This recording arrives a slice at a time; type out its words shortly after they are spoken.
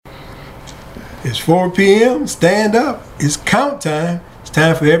It's 4 p.m. Stand up. It's count time. It's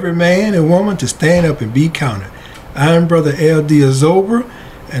time for every man and woman to stand up and be counted. I'm Brother L.D. Azober,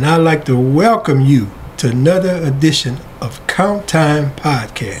 and I'd like to welcome you to another edition of Count Time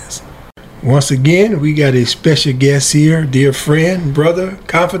Podcast. Once again, we got a special guest here, dear friend, brother,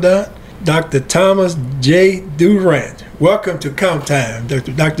 confidant, Dr. Thomas J. Durant. Welcome to Count Time,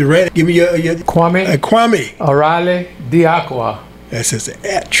 Dr. Durant. Give me your Kwame O'Reilly Diakwa. That's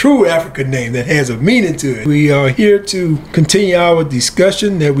a true African name that has a meaning to it. We are here to continue our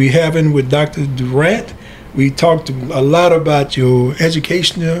discussion that we're having with Dr. Durant. We talked a lot about your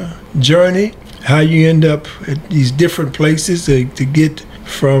educational journey, how you end up at these different places to get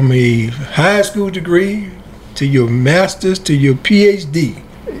from a high school degree to your master's to your PhD.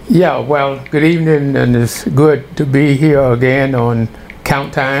 Yeah, well, good evening, and it's good to be here again on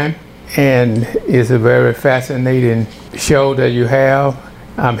Count Time. And it's a very fascinating show that you have.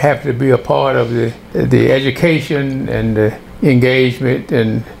 I'm happy to be a part of the education and the engagement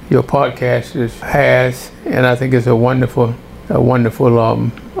and your podcast has, and I think it's a wonderful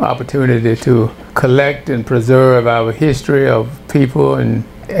opportunity to collect and preserve our history of people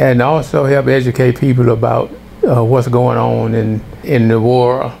and also help educate people about what's going on in the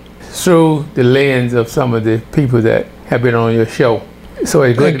world through the lens of some of the people that have been on your show. So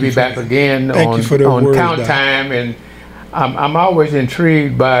it's good to be back again on Count Time, and I'm always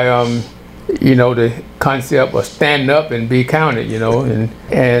intrigued by the concept of stand up and be counted,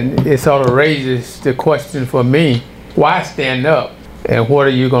 and it sort of raises the question for me, why stand up, and what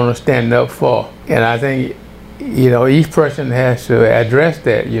are you going to stand up for? And I think each person has to address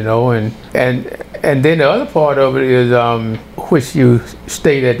that, and then the other part of it is which you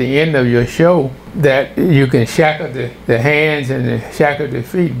state at the end of your show, that you can shackle the hands and shackle the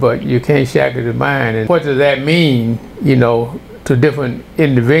feet, but you can't shackle the mind. And what does that mean, to different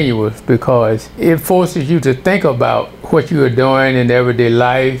individuals? Because it forces you to think about what you are doing in everyday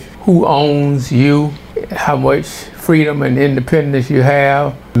life, who owns you, how much freedom and independence you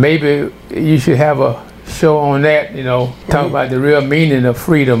have. Maybe you should have a show on that, talk about the real meaning of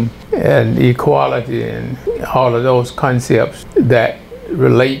freedom and equality and all of those concepts that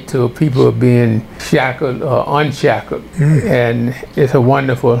relate to people being shackled or unshackled. And it's a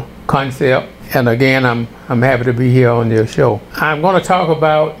wonderful concept. And again, I'm happy to be here on your show. I'm going to talk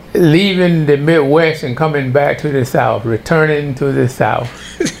about leaving the Midwest and coming back to the South, returning to the South.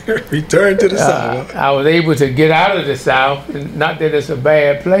 Return to the South. I was able to get out of the South, and not that it's a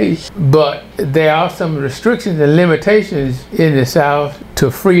bad place, but there are some restrictions and limitations in the South to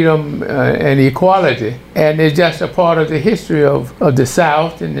freedom and equality. And it's just a part of the history of the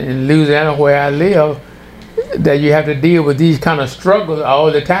South and in Louisiana, where I live, that you have to deal with these kind of struggles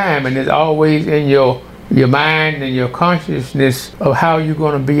all the time, and it's always in your mind and your consciousness of how you're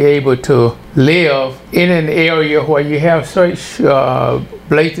going to be able to live in an area where you have such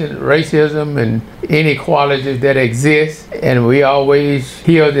blatant racism and inequalities that exist. And we always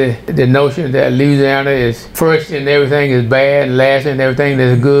hear the notion that Louisiana is first and everything is bad, and last and everything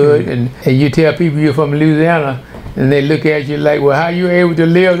is good. And you tell people you're from Louisiana, and they look at you like, well, how you able to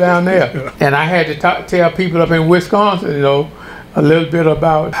live down there? And I had to tell people up in Wisconsin, a little bit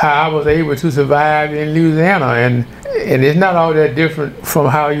about how I was able to survive in Louisiana. And it's not all that different from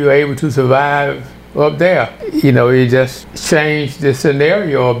how you're able to survive up there. It just changed the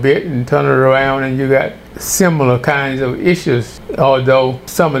scenario a bit and turned it around, and you got similar kinds of issues, although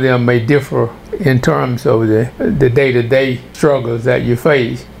some of them may differ in terms of the day-to-day struggles that you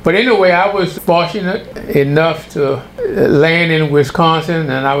face. But anyway, I was fortunate enough to land in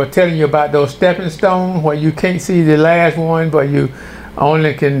Wisconsin, and I was telling you about those stepping stones where you can't see the last one, but you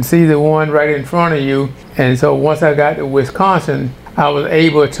only can see the one right in front of you. And so once I got to Wisconsin, I was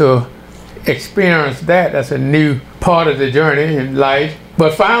able to experience that. That's a new part of the journey in life.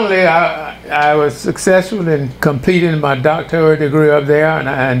 But finally, I was successful in completing my doctoral degree up there,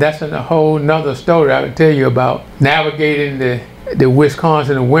 and that's a whole nother story I can tell you about navigating the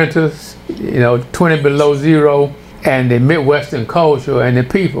Wisconsin winters, 20 below zero, and the Midwestern culture and the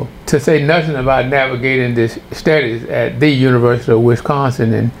people, to say nothing about navigating the studies at the University of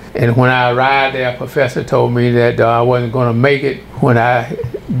Wisconsin. And when I arrived there, a professor told me that I wasn't going to make it. When I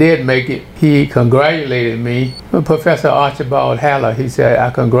did make it, he congratulated me. Professor Archibald Haller, he said, I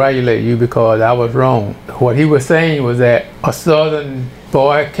congratulate you because I was wrong. What he was saying was that a Southern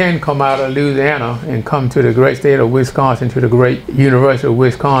boy can come out of Louisiana and come to the great state of Wisconsin, to the great University of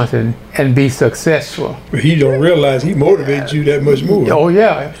Wisconsin, and be successful. But he don't realize he motivates you that much more. Oh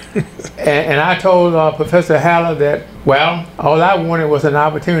yeah. and I told Professor Haller that, well, all I wanted was an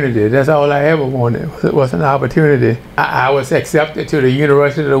opportunity. That's all I ever wanted, was an opportunity. I was accepted to the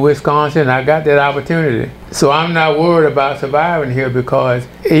University of Wisconsin. I got that opportunity. So I'm not worried about surviving here, because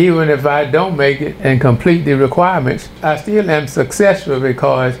even if I don't make it and complete the requirements, I still am successful,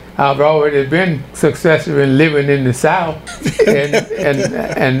 because I've already been successful in living in the South and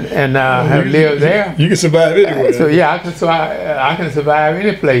have lived there. You can survive anywhere. So yeah, I can survive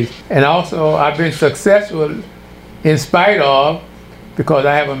any place. And also I've been successful in spite of, because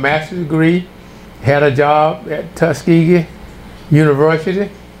I have a master's degree, had a job at Tuskegee University.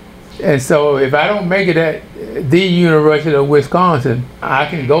 And so if I don't make it at the University of Wisconsin, I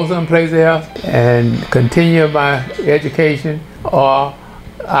can go someplace else and continue my education, or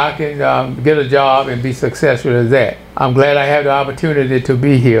I can get a job and be successful at that. I'm glad I had the opportunity to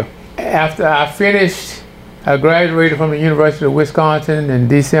be here. After I finished, I graduated from the University of Wisconsin in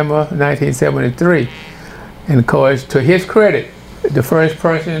December 1973. And of course, to his credit, the first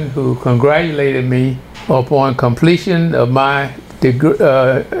person who congratulated me upon completion of my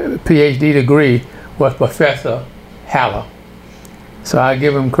PhD degree was Professor Haller. So I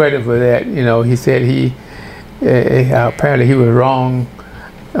give him credit for that. You know, he said apparently he was wrong.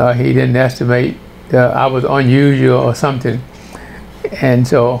 He didn't estimate I was unusual or something. And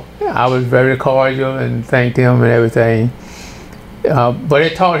so I was very cordial and thanked him and everything. But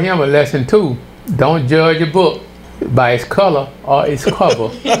it taught him a lesson too. Don't judge a book by its color or its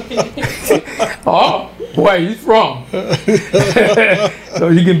cover, or where he's from. So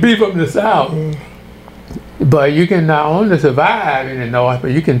you can be from the South, but you can not only survive in the North,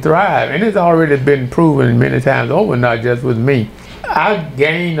 but you can thrive. And it's already been proven many times over, not just with me. I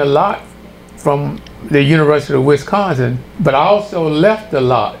gained a lot from the University of Wisconsin, but I also left a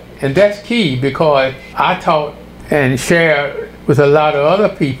lot. And that's key, because I taught and shared with a lot of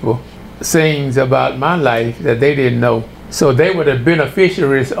other people things about my life that they didn't know. So they were the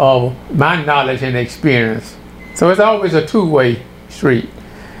beneficiaries of my knowledge and experience. So it's always a two-way street.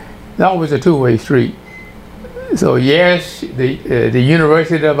 It's always a two-way street. So yes, the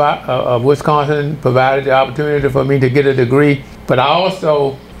University of Wisconsin provided the opportunity for me to get a degree, but I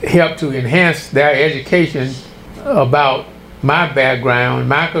also helped to enhance their education about my background,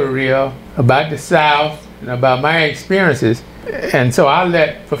 my career, about the South, and about my experiences. And so I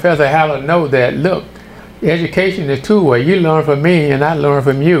let Professor Haller know that, look, education is two-way. You learn from me and I learn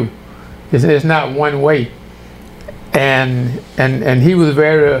from you. It's not one way. And he was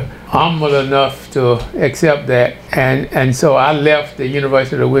very humble enough to accept that. And so I left the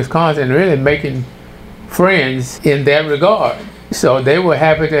University of Wisconsin really making friends in that regard. So they were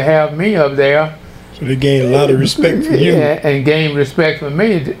happy to have me up there. So they gained a lot of respect from you. And gained respect for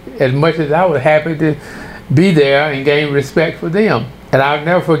me as much as I was happy to be there and gain respect for them. And I'll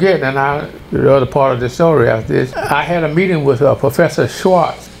never forget, and the other part of the story after this, I had a meeting with Professor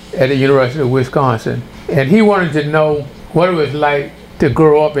Schwartz at the University of Wisconsin. And he wanted to know what it was like to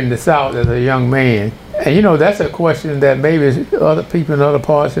grow up in the South as a young man. And you know, that's a question that maybe other people in other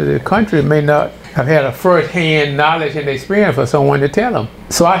parts of the country may not have had a first-hand knowledge and experience for someone to tell them.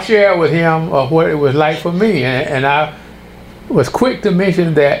 So I shared with him what it was like for me. And I was quick to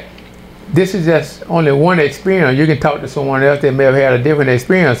mention that this is just only one experience. You can talk to someone else that may have had a different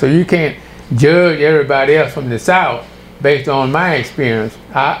experience. So you can't judge everybody else from the South based on my experience.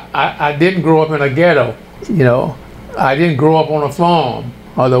 I didn't grow up in a ghetto, you know. I didn't grow up on a farm,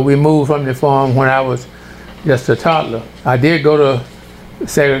 although we moved from the farm when I was just a toddler. I did go to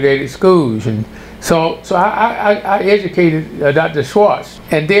segregated schools. And so I educated Dr. Schwartz.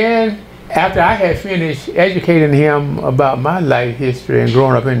 And then after I had finished educating him about my life history and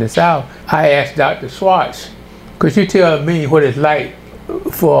growing up in the South, I asked Dr. Schwartz, could you tell me what it's like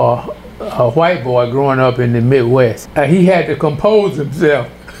for a white boy growing up in the Midwest? He had to compose himself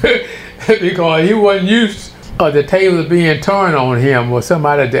because he wasn't used to the tables being turned on him or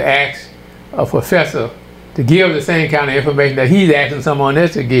somebody to ask a professor to give the same kind of information that he's asking someone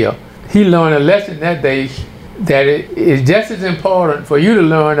else to give. He learned a lesson that day that it is just as important for you to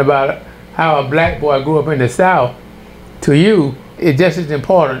learn about how a black boy grew up in the South to you. It's just as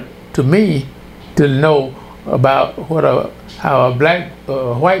important to me to know about how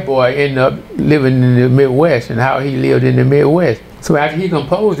a white boy ended up living in the Midwest and how he lived in the Midwest. So after he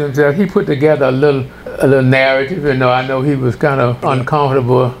composed himself, he put together a little narrative. You know, I know he was kind of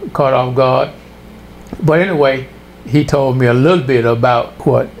uncomfortable, caught off guard. But anyway, he told me a little bit about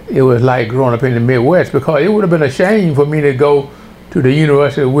what it was like growing up in the Midwest, because it would have been a shame for me to go to the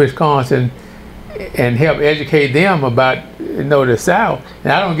University of Wisconsin and help educate them about, the South.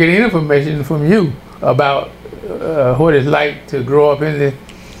 And I don't get any information from you about what it's like to grow up in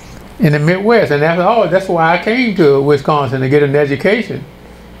the Midwest. And that's why I came to Wisconsin, to get an education,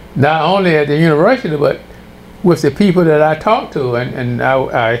 not only at the university, but with the people that I talked to and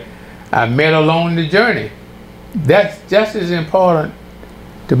I met along the journey. That's just as important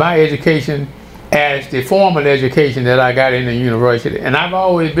to my education as the formal education that I got in the university. And I've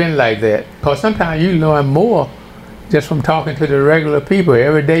always been like that, because sometimes you learn more just from talking to the regular people,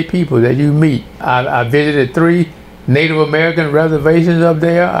 everyday people that you meet. I visited 3 Native American reservations up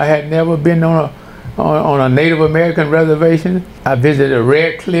there. I had never been on a Native American reservation. I visited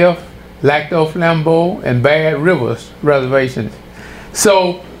Red Cliff, Lac du Flambeau, and Bad Rivers reservations.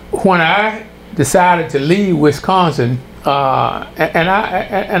 So when I decided to leave Wisconsin, and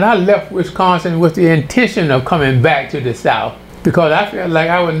I left Wisconsin with the intention of coming back to the South, because I felt like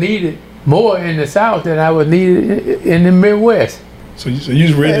I was needed more in the South than I was needed in the Midwest. So you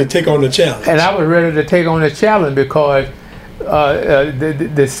was ready to take on the challenge. And I was ready to take on the challenge because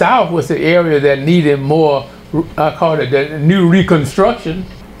the South was the area that needed more, I call it the new reconstruction,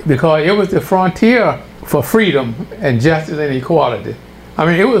 because it was the frontier for freedom and justice and equality. I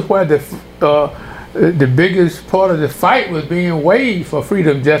mean, it was where the biggest part of the fight was being waged for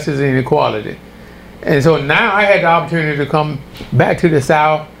freedom, justice, and equality. And so now I had the opportunity to come back to the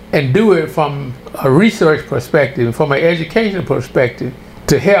South and do it from a research perspective, from an educational perspective,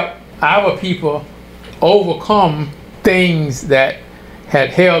 to help our people overcome things that had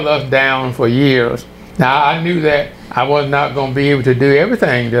held us down for years. Now, I knew that I was not going to be able to do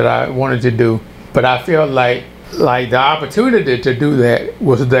everything that I wanted to do, but I felt like the opportunity to do that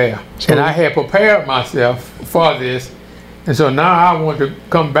was there. And I had prepared myself for this. And so now I want to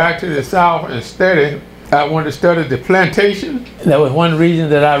come back to the South and study. I wanted to study the plantation. That was one reason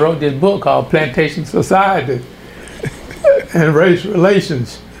that I wrote this book called Plantation Society and Race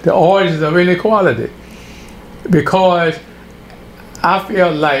Relations, the Origins of Inequality. Because I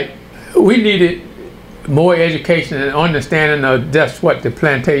felt like we needed more education and understanding of just what the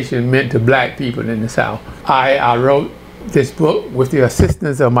plantation meant to black people in the South. I wrote this book with the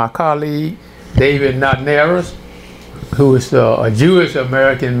assistance of my colleague, David Notneris, who is a Jewish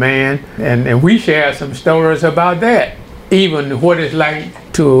American man, and we shared some stories about that. Even what it's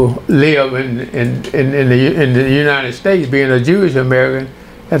like to live in the United States, being a Jewish American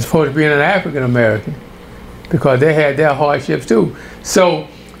as opposed to being an African American, because they had their hardships too. So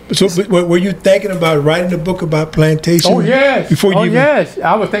were you thinking about writing a book about plantation? Oh yes. Yes.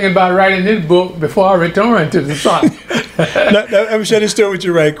 I was thinking about writing this book before I returned to the South. Let me share this story with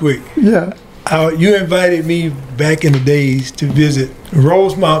you right quick. Yeah. You invited me back in the days to visit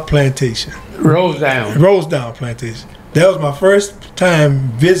Rosemount Plantation. Rosedown Plantation. That was my first time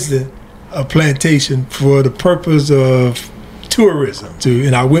visiting a plantation for the purpose of tourism.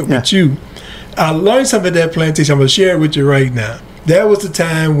 And I went with you. I learned something at that plantation. I'm going to share it with you right now. That was the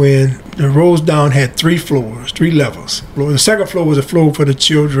time when the Rosedown had 3 floors, 3 levels. The second floor was a floor for the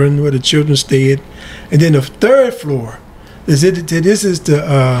children, where the children stayed. And then the third floor, this is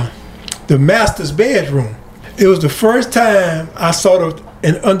the master's bedroom. It was the first time I sort of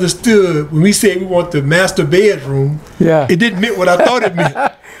and understood when we said we want the master bedroom. Yeah. It didn't mean what I thought it meant.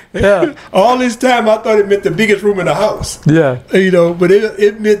 Yeah. All this time I thought it meant the biggest room in the house. Yeah. But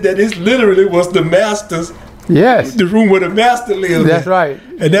it meant that it literally was the master's. Yes. The room where the master lived. That's right.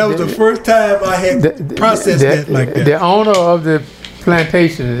 And that was the first time I had processed that like that. The owner of the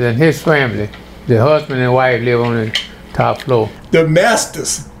plantations and his family, the husband and wife, live on the top floor. The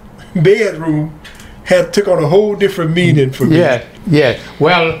master's bedroom took on a whole different meaning for me. Yes.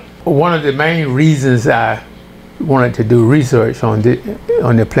 Well, one of the main reasons I wanted to do research on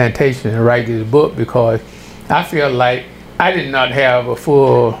the plantation and write this book, because I feel like I did not have a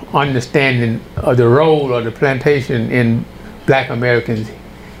full understanding of the role of the plantation in Black American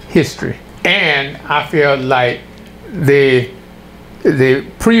history. And I felt like the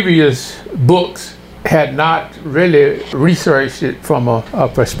previous books had not really researched it from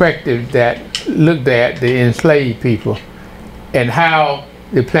a perspective that looked at the enslaved people and how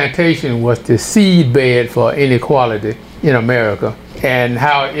the plantation was the seedbed for inequality in America, and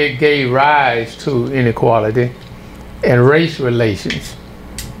how it gave rise to inequality and race relations.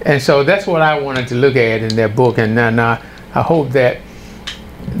 And so that's what I wanted to look at in that book, and I hope that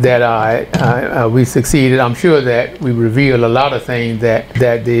we succeeded. I'm sure that we revealed a lot of things that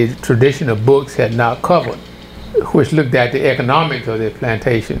the traditional books had not covered, which looked at the economics of the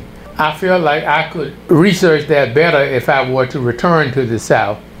plantation. I feel like I could research that better if I were to return to the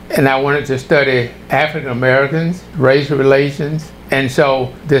South. And I wanted to study African Americans, race relations, And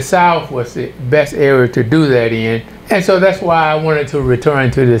so the South was the best area to do that in. And so that's why I wanted to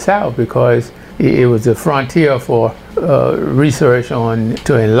return to the South, because it was a frontier for research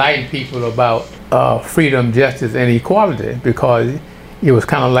to enlighten people about freedom, justice, and equality, because it was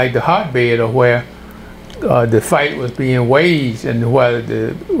kind of like the hotbed of where the fight was being waged, and where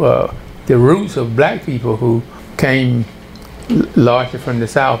the roots of black people who came largely from the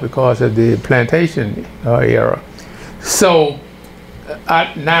South because of the plantation era. So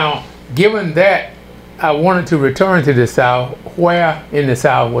now, given that I wanted to return to the South, where in the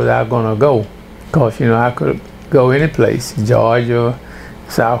South was I going to go? Because, I could go any place: Georgia,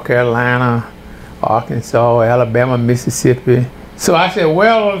 South Carolina, Arkansas, Alabama, Mississippi. So I said,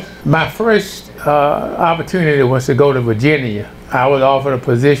 well, my first opportunity was to go to Virginia. I was offered a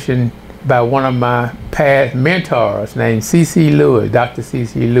position by one of my past mentors named C.C. Lewis, Dr.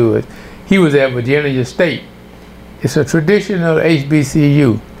 C.C. Lewis. He was at Virginia State. It's a traditional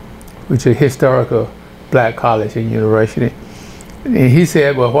HBCU, which is a historical black college and university. And he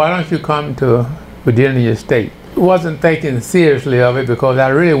said, well, why don't you come to Virginia State? Wasn't thinking seriously of it, because I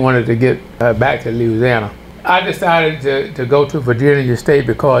really wanted to get back to Louisiana. I decided to go to Virginia State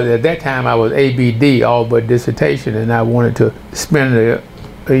because at that time I was ABD, all but dissertation, and I wanted to spend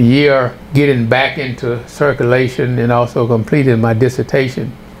a year getting back into circulation and also completing my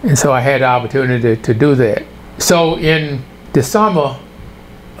dissertation. And so I had the opportunity to do that. So in the summer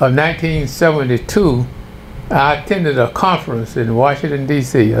of 1972, I attended a conference in Washington,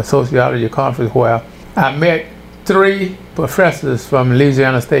 D.C., a sociology conference, where I met 3 professors from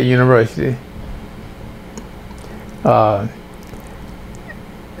Louisiana State University.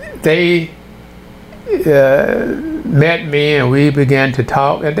 They met me and we began to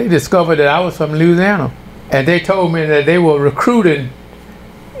talk, and they discovered that I was from Louisiana. And they told me that they were recruiting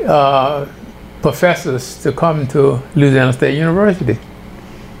professors to come to Louisiana State University.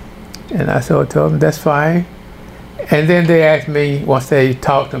 And I told them, that's fine. And then they asked me, once they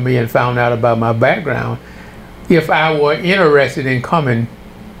talked to me and found out about my background, if I were interested in coming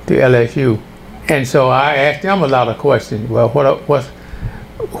to LSU. And so I asked them a lot of questions. Well,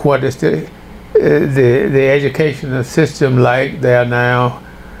 what is the educational system like there now?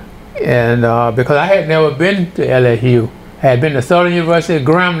 And because I had never been to LSU, I had been to Southern University at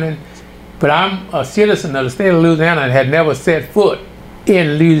Grambling, but I'm a citizen of the state of Louisiana and had never set foot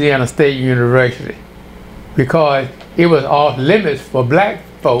in Louisiana State University, because it was off limits for black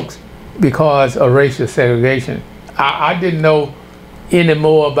folks because of racial segregation. I didn't know any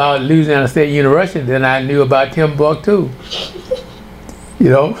more about Louisiana State University than I knew about Timbuktu.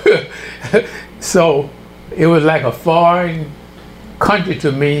 So it was like a foreign country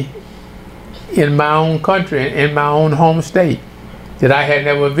to me in my own country, in my own home state that I had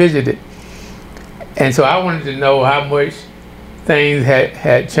never visited. And so I wanted to know how much things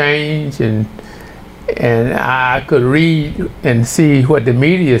had changed, and I could read and see what the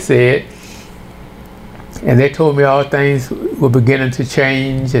media said. And they told me all things were beginning to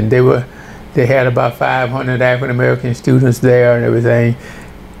change, and they had about 500 African American students there and everything.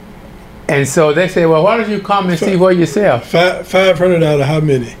 And so they said, well, why don't you come and see for yourself? 500 out of how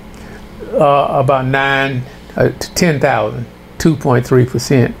many? About 9 to 10,000,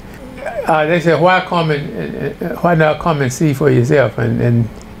 2.3%. They said, why not come and see for yourself? And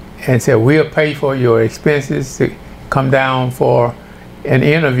said, we'll pay for your expenses to come down for an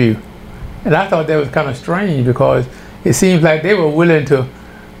interview. And I thought that was kind of strange, because it seems like they were willing to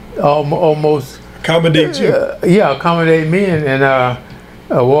almost accommodate you. Accommodate me and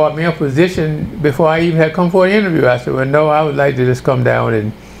award me a position before I even had come for an interview. I said, well, no, I would like to just come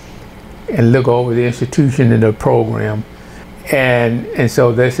down and look over the institution and the program. And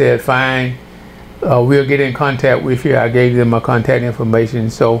so they said, fine, we'll get in contact with you. I gave them my contact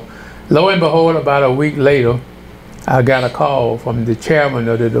information. So lo and behold, about a week later, I got a call from the chairman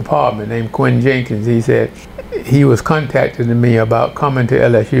of the department named Quinn Jenkins. He said he was contacting me about coming to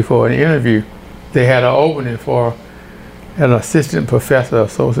LSU for an interview. They had an opening for an assistant professor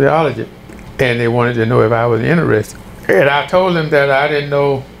of sociology, and they wanted to know if I was interested. And I told them that I didn't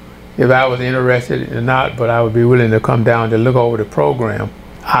know if I was interested or not, but I would be willing to come down to look over the program.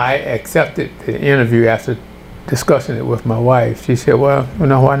 I accepted the interview after discussing it with my wife. She said, well,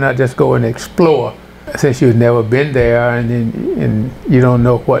 why not just go and explore, since you've never been there and you don't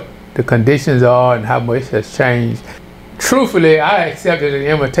know what the conditions are and how much has changed. Truthfully, I accepted an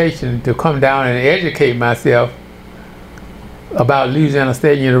invitation to come down and educate myself about Louisiana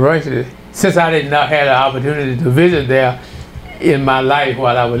State University, since I did not have the opportunity to visit there in my life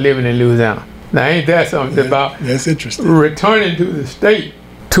while I was living in Louisiana. Now, ain't that something about that's interesting, returning to the state,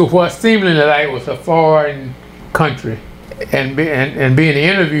 to what seemingly like was a foreign country, and being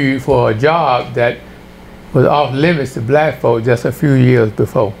interviewed for a job that was off limits to black folk just a few years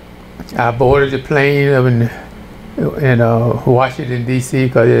before. I boarded the plane in Washington, D.C.,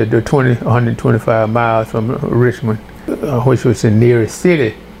 because they're 125 miles from Richmond, which was the nearest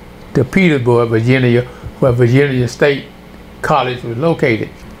city to Petersburg, Virginia, where Virginia State College was located.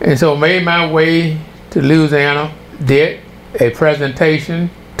 And so made my way to Louisiana, did a presentation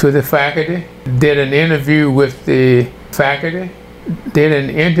to the faculty, did an interview with the faculty, did an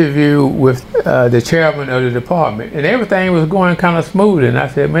interview with the chairman of the department, and everything was going kind of smooth. And I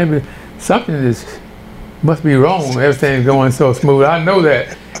said, maybe something must be wrong. Everything's going so smooth. I know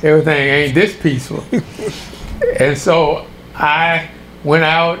that everything ain't this peaceful. And so I went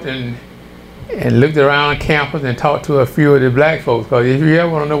out and looked around campus and talked to a few of the black folks. Because if you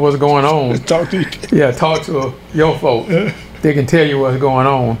ever want to know what's going on, talk to your folks. They can tell you what's going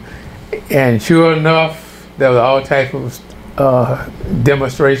on. And sure enough, there was all types of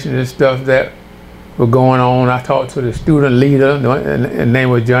demonstrations and stuff that were going on. I talked to the student leader, and his name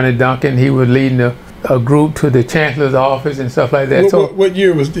was Johnny Duncan. He was leading a group to the chancellor's office and stuff like that. What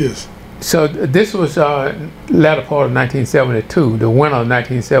year was this? So this was latter part of 1972, the winter of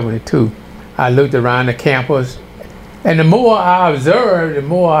 1972. I looked around the campus, and the more I observed, the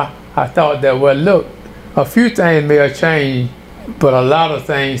more I thought that, well, look, a few things may have changed, but a lot of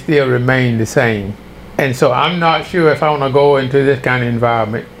things still remain the same. And so I'm not sure if I want to go into this kind of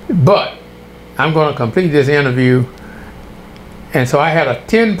environment, but I'm going to complete this interview. And so I had a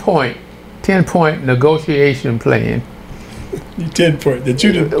 10-point negotiation plan. 10-point that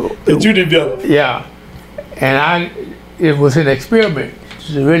you developed. Yeah, and it was an experiment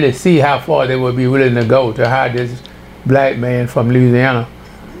to really see how far they would be willing to go to hire this black man from Louisiana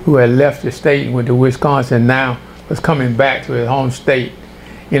who had left the state and went to Wisconsin, now was coming back to his home state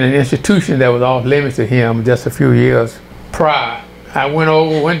in an institution that was off limits to him just a few years prior. I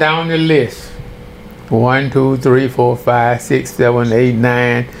went down the list. 1, 2, 3, 4, 5, 6, 7, 8,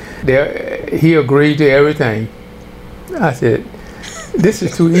 9. He agreed to everything. I said, this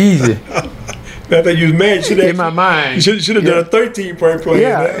is too easy. I think you was mad. In my mind. You should have done a 13-point plan.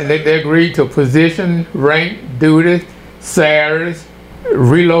 Yeah, and they agreed to position, rank, duties, salaries,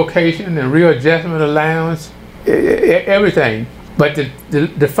 relocation and readjustment allowance, everything. But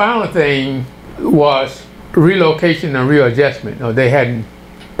the final thing was relocation and readjustment. No, they hadn't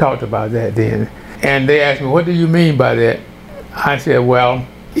talked about that then. And they asked me, what do you mean by that? I said, well,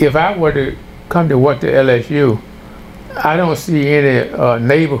 if I were to come to work to LSU, I don't see any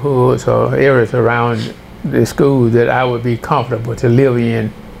neighborhoods or areas around the school that I would be comfortable to live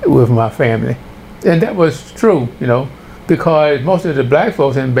in with my family. And that was true, because most of the black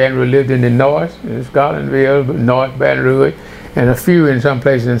folks in Baton Rouge lived in the north, in Scotlandville, North Baton Rouge, and a few in some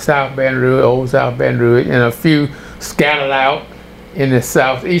places in South Baton Rouge, Old South Baton Rouge, and a few scattered out in the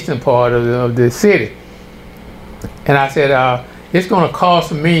southeastern part of the city. And I said, it's going to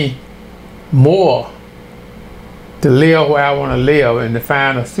cost me more to live where I want to live and to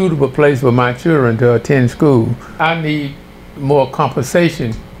find a suitable place for my children to attend school. I need more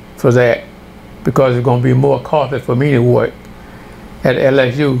compensation for that because it's going to be more costly for me to work at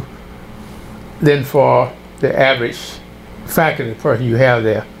LSU than for the average faculty person you have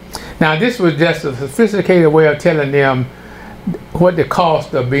there. Now, this was just a sophisticated way of telling them what the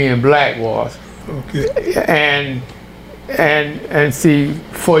cost of being black was. Okay. And see,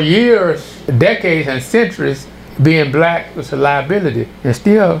 for years, decades and centuries, being black was a liability, and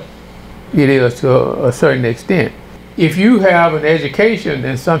still it is to a certain extent. If you have an education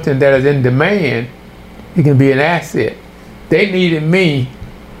and something that is in demand, it can be an asset. They needed me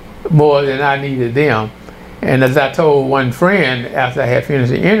more than I needed them. And as I told one friend after I had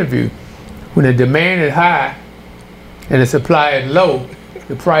finished the interview, when the demand is high and the supply is low,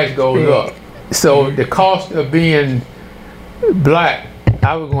 the price goes up. So the cost of being black,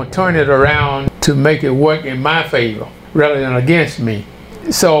 I was going to turn it around to make it work in my favor rather than against me.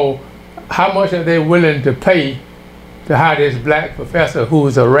 So how much are they willing to pay to hire this black professor who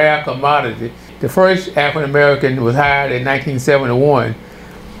is a rare commodity? The first African American was hired in 1971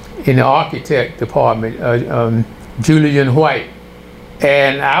 in the architect department, Julian White.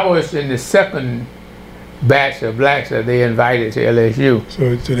 And I was in the second batch of blacks that they invited to LSU.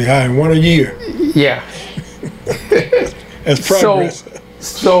 So they hired one a year. Yeah. That's progress.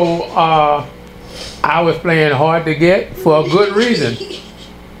 So I was playing hard to get for a good reason.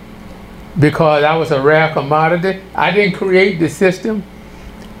 Because I was a rare commodity. I didn't create the system,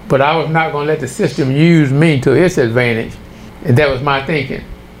 but I was not going to let the system use me to its advantage. And that was my thinking.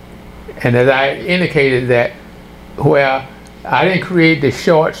 And as I indicated that, where I didn't create the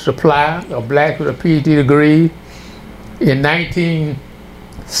short supply of blacks with a PhD degree, in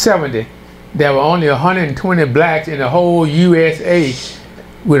 1970, there were only 120 blacks in the whole USA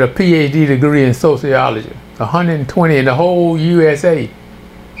with a PhD degree in sociology. 120 in the whole USA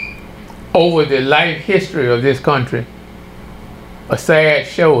over the life history of this country. A sad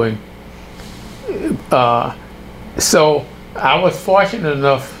showing. So I was fortunate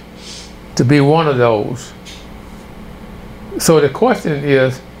enough to be one of those. So the question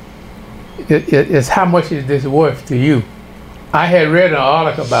is how much is this worth to you? I had read an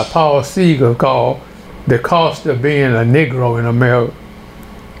article by Paul Seeger called "The Cost of Being a Negro in America,"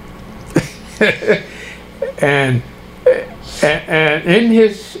 and in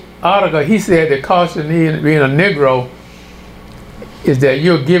his article he said the cost of being a Negro is that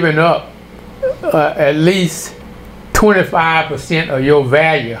you're giving up at least 25% of your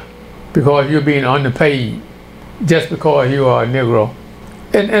value because you're being underpaid just because you are a Negro.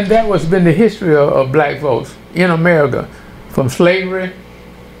 And that was been the history of black folks in America, from slavery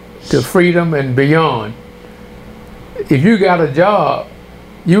to freedom and beyond. If you got a job,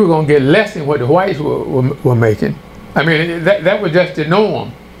 you were going to get less than what the whites were making. I mean, that was just the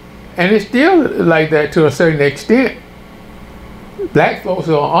norm. And it's still like that to a certain extent. Black folks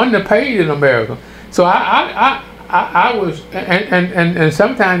are underpaid in America. So I was, and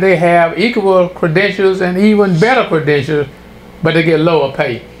sometimes they have equal credentials and even better credentials, but they get lower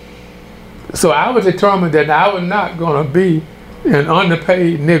pay. So I was determined that I was not going to be an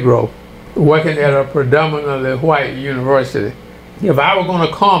underpaid Negro working at a predominantly white university. If I were going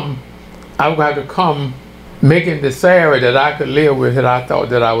to come, I would have to come making the salary that I could live with that I thought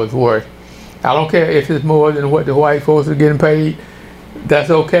that I was worth. I don't care if it's more than what the white folks are getting paid. That's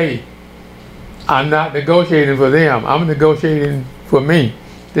okay. I'm not negotiating for them. I'm negotiating for me.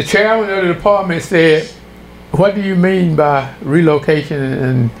 The chairman of the department said, "What do you mean by relocation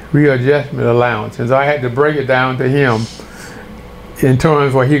and readjustment allowance?" And so I had to break it down to him in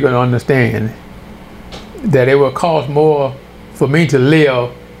terms where he could understand that it would cost more for me to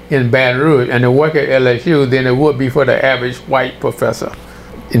live in Baton Rouge and to work at LSU than it would be for the average white professor.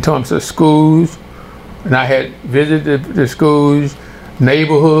 In terms of schools, and I had visited the schools,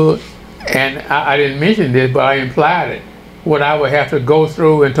 neighborhood, and I didn't mention this, but I implied it, what I would have to go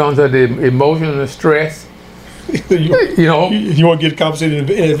through in terms of the emotional stress. you know, you want to get compensated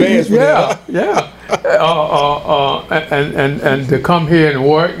in advance for that. And to come here and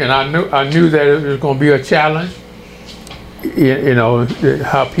work, and I knew that it was going to be a challenge. You know,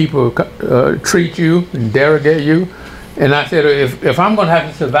 how people treat you and derogate you. And I said, if I'm going to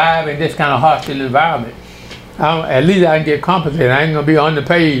have to survive in this kind of hostile environment, at least I can get compensated. I ain't going to be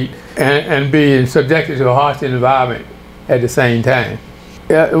underpaid and being subjected to a hostile environment at the same time.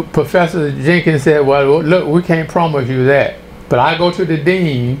 Professor Jenkins said, well, look, we can't promise you that. But I go to the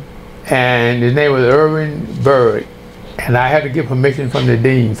dean, and his name was Irvin Berg, and I had to get permission from the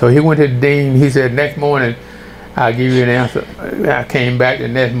dean. So he went to the dean. He said, next morning, I'll give you an answer. I came back the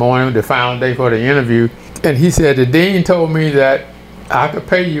next morning, the final day for the interview, and he said, the dean told me that I could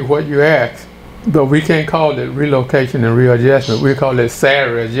pay you what you asked, but we can't call it relocation and readjustment. We call it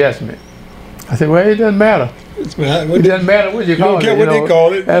salary adjustment. I said, well, it doesn't matter. It doesn't matter what you call it. You don't care what they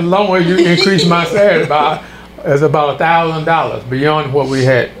call it. As long as you increase my salary it's about $1,000 beyond what we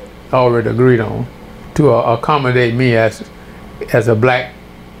had already agreed on to accommodate me as a black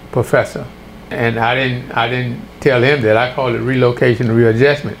professor. And I didn't tell him that. I called it relocation and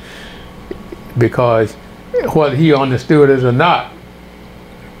readjustment because whether he understood it or not,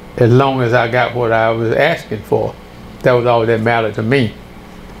 as long as I got what I was asking for, that was all that mattered to me.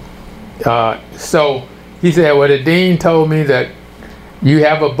 So he said, well, the dean told me that you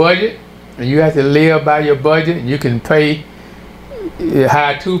have a budget and you have to live by your budget, and you can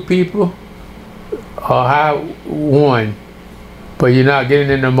hire 2 people or hire 1, but you're not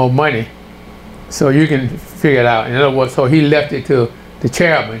getting any more money. So you can figure it out. In other words, so he left it to the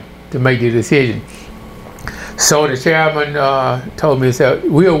chairman to make the decision. So the chairman told me, said,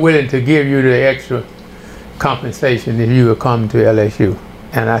 we are willing to give you the extra compensation if you will come to LSU.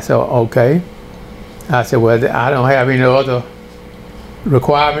 And I said, okay. I said, well, I don't have any other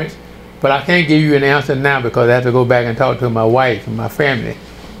requirements, but I can't give you an answer now because I have to go back and talk to my wife and my family.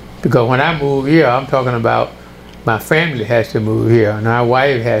 Because when I move here, I'm talking about my family has to move here and my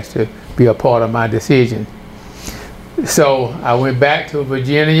wife has to be a part of my decision. So I went back to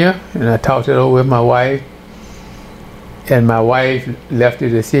Virginia and I talked it over with my wife, and my wife left the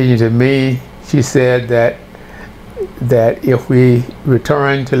decision to me. She said that if we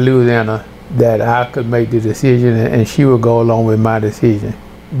returned to Louisiana, that I could make the decision and she would go along with my decision.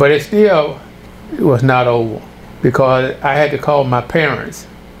 But it still was not over because I had to call my parents.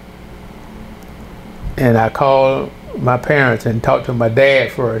 And I called my parents and talked to my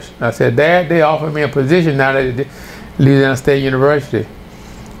dad first. I said, Dad, they offered me a position now at Louisiana State University.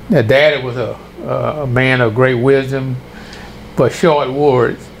 Now, Daddy was a man of great wisdom, but short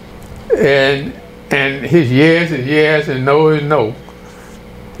words. And his yes is yes and no is no.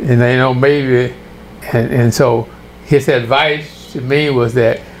 And maybe, and so his advice to me was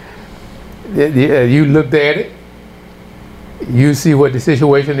that you looked at it, you see what the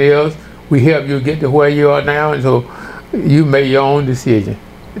situation is, we help you get to where you are now, and so you make your own decision.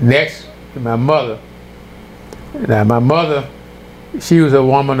 Next, my mother. Now, my mother, she was a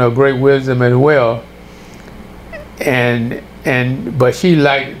woman of great wisdom as well, but she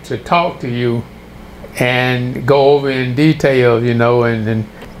liked to talk to you and go over in detail,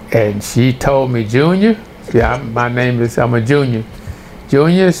 and she told me, Junior, I'm a junior.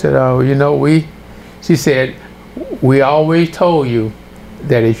 Junior said, she said, we always told you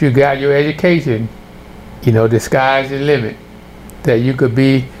that if you got your education, the sky's the limit, that you could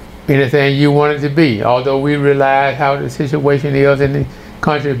be anything you wanted to be. Although we realize how the situation is in the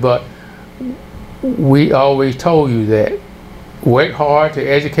country, but we always told you that. Work hard to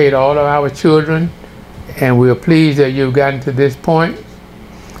educate all of our children, and we're pleased that you've gotten to this point.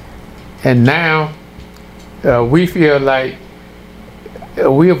 And now we feel like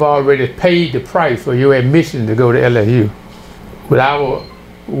we have already paid the price for your admission to go to LSU. With our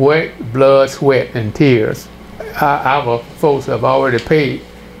work, blood, sweat, and tears, our folks have already paid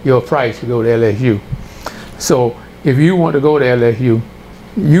your price to go to LSU. So if you want to go to LSU,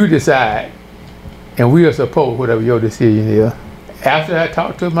 you decide, and we'll support whatever your decision is. After I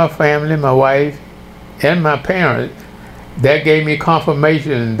talked to my family, my wife, and my parents, that gave me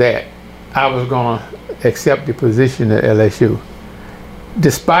confirmation that I was going to accept the position at LSU.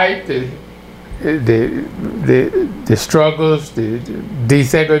 Despite the struggles, the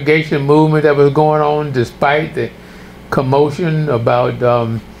desegregation movement that was going on, despite the commotion about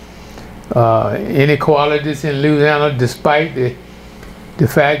inequalities in Louisiana, despite the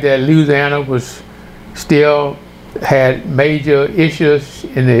fact that Louisiana was still had major issues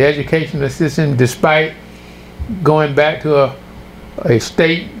in the educational system, despite going back to a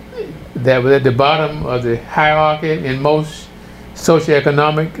state that was at the bottom of the hierarchy in most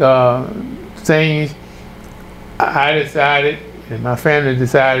socioeconomic things, I decided, and my family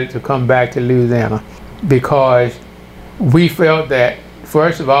decided, to come back to Louisiana because we felt that,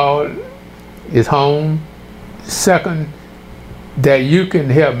 first of all, it's home. Second, that you can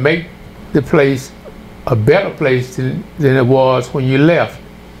help make the place a better place than it was when you left.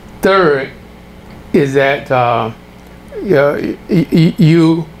 Third is that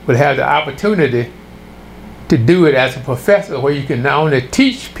you will have the opportunity to do it as a professor, where you can not only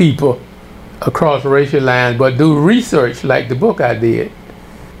teach people across racial lines, but do research like the book I did.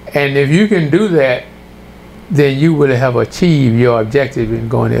 And if you can do that, then you will have achieved your objective in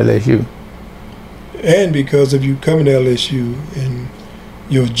going to LSU. And because of you coming to LSU and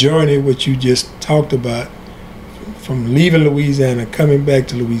your journey, what you just talked about, from leaving Louisiana, coming back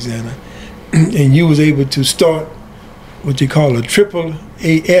to Louisiana, and you was able to start what you call a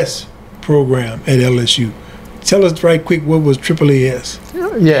AAAS program at LSU. Tell us right quick, what was AAAS?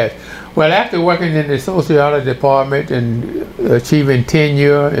 Yes. Well, after working in the sociology department and achieving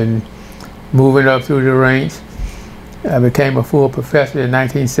tenure and moving up through the ranks, I became a full professor in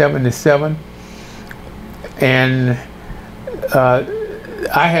 1977. And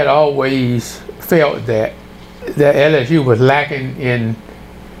I had always felt that LSU was lacking in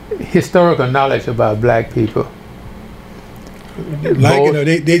historical knowledge about black people.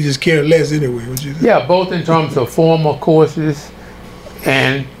 They just care less anyway. Yeah, both in terms of formal courses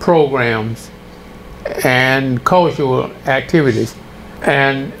and programs and cultural activities.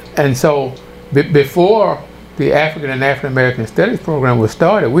 And so before the African and African American Studies program was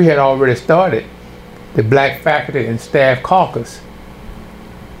started, we had already started the Black Faculty and Staff Caucus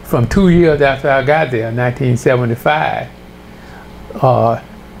from 2 years after I got there, 1975.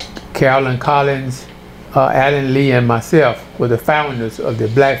 Carolyn Collins, Alan Lee, and myself were the founders of the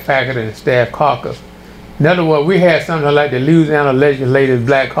Black Faculty and Staff Caucus. In other words, we had something like the Louisiana Legislative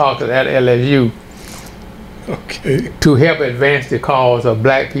Black Caucus at LSU. Okay. To help advance the cause of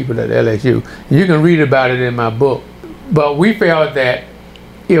black people at LSU. You can read about it in my book. But we felt that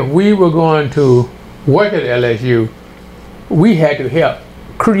if we were going to work at LSU, we had to help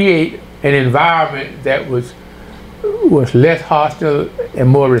create an environment that was less hostile and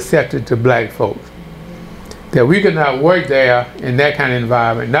more receptive to black folks. That we could not work there in that kind of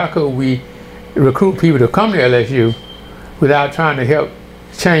environment. Not could we recruit people to come to LSU without trying to help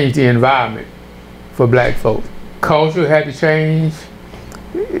change the environment for black folks. Culture had to change.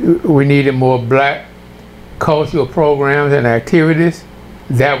 We needed more black cultural programs and activities.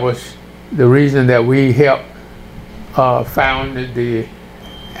 That was the reason that we helped founded the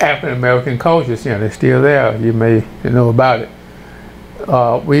African American Culture Center. It's still there. You may know about it.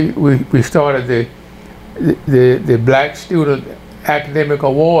 We started the Black Student Academic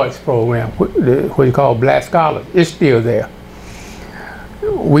Awards program, what you call Black Scholars. It's still there.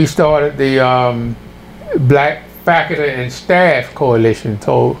 We started the Black Faculty and Staff Coalition,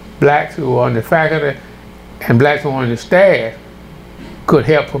 so blacks who are on the faculty and blacks who are on the staff could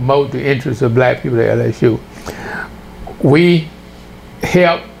help promote the interests of black people at LSU. We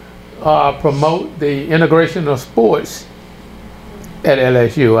help promote the integration of sports at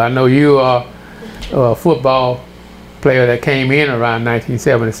LSU. I know you are a football player that came in around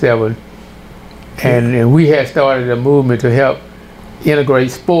 1977, and we had started a movement to help integrate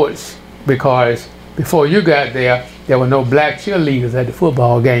sports, because before you got there, there were no black cheerleaders at the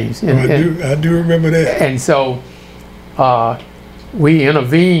football games. And, I do remember that. And so we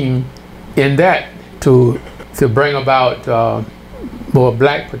intervened in that to bring about more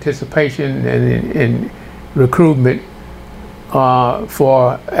black participation and recruitment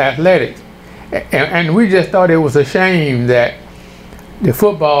for athletics. And we just thought it was a shame that the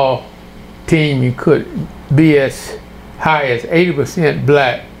football team could be as high as 80%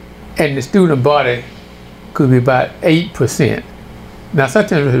 black, and the student body could be about 8%. Now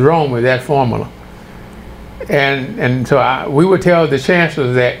something was wrong with that formula. And so we would tell the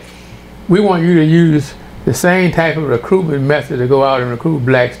chancellors that we want you to use the same type of recruitment method to go out and recruit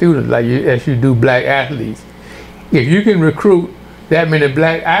black students as you do black athletes. If you can recruit that many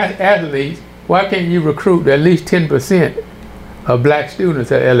black athletes, why can't you recruit at least 10% of black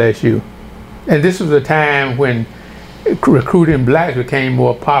students at LSU? And this was a time when recruiting blacks became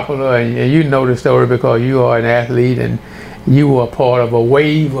more popular, and you know the story because you are an athlete and you were part of a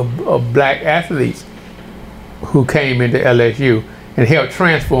wave of black athletes who came into LSU and helped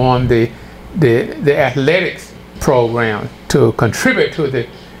transform the athletics program to contribute to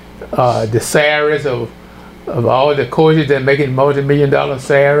the salaries of all the coaches that making multi-million-dollar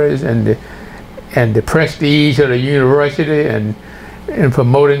salaries, and the prestige of the university, and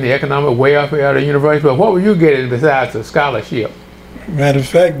promoting the economic welfare of the university. But what were you getting besides a scholarship? Matter of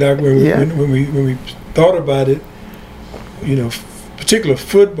fact, Doc, when we thought about it, you know, particular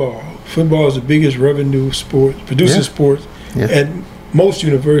football is the biggest revenue sport, producing sports at most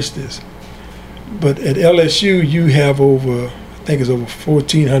universities. But at LSU, you have over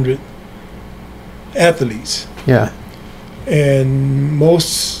 1,400 athletes. Yeah. And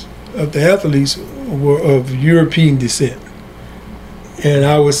most of the athletes were of European descent. And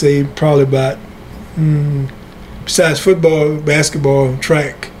I would say probably about, besides football, basketball,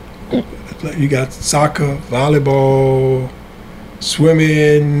 track, you got soccer, volleyball,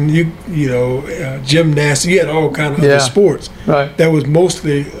 swimming, gymnastics. You had all kind of other sports. Right. That was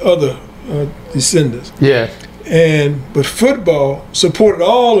mostly other descendants. Yes. But football supported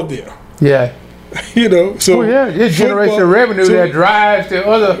all of them. Yeah. So it generates the revenue that drives the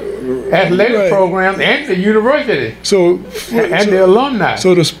other athletic programs and the university. The alumni.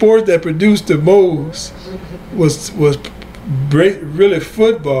 So the sport that produced the most was really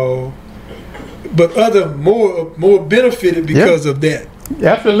football, but other more benefited because of that.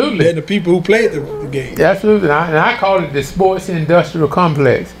 Absolutely. And the people who played the game. Absolutely. And I call it the sports industrial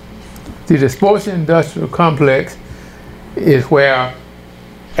complex. See, the sports industrial complex is where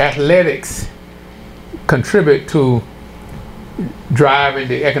athletics contribute to driving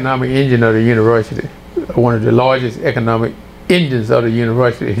the economic engine of the university. One of the largest economic engines of the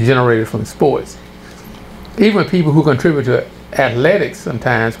university is generated from sports. Even people who contribute to athletics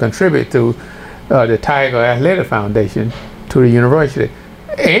sometimes contribute to the Tiger Athletic Foundation to the university.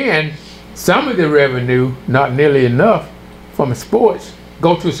 And some of the revenue, not nearly enough, from sports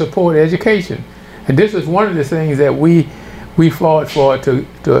go to support education. And this is one of the things that we fought for, to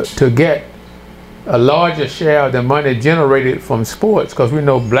get a larger share of the money generated from sports, because we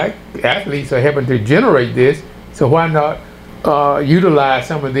know black athletes are helping to generate this. So why not utilize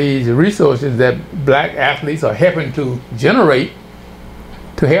some of these resources that black athletes are helping to generate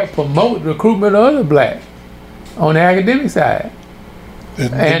to help promote recruitment of other blacks on the academic side?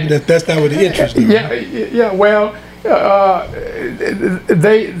 That's not what the interest is. Well,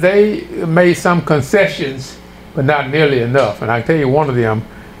 they made some concessions, but not nearly enough. And I tell you one of them,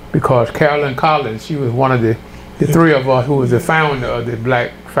 because Carolyn Collins, she was one of the three of us who was the founder of the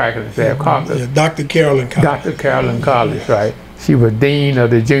Black Faculty Staff Caucus. Dr. Carolyn Collins. Dr. Carolyn Collins, right. She was dean of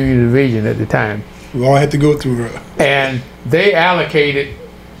the junior division at the time. We all had to go through her. And they allocated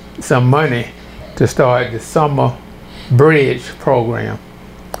some money to start the summer bridge program,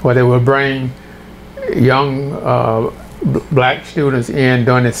 where they would bring young black students in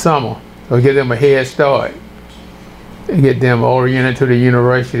during the summer, so give them a head start, get them oriented to the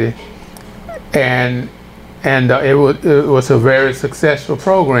university, and it was a very successful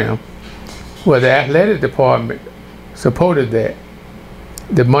program where the athletic department supported that.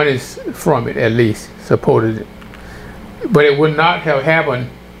 The monies from it, at least, supported it. But it would not have happened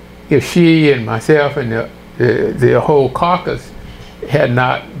if she and myself and the whole caucus had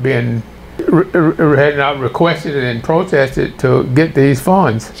not requested and protested to get these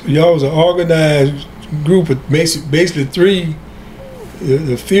funds. So y'all was an organized group of basically three,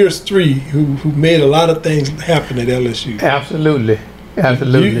 the fierce three who made a lot of things happen at LSU. Absolutely,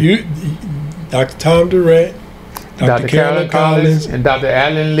 absolutely. You Dr. Tom Durant, Dr. Carolyn Collins, and Dr.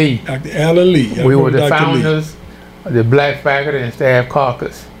 Allen Lee. Dr. Allen Lee. We were the founders of the Black Faculty and Staff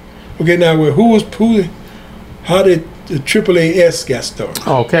Caucus. Okay, now how did the AAAS get started?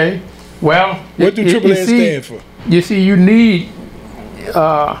 Okay, well, what do AAAS stand for? You see, you need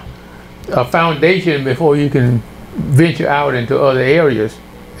a foundation before you can venture out into other areas.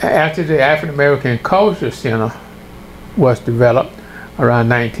 After the African American Culture Center was developed around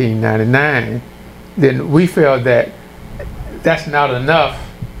 1999, then we felt that that's not enough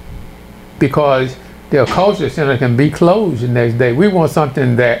because the culture center can be closed the next day. We want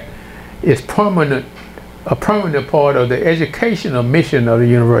something that is permanent, a permanent part of the educational mission of the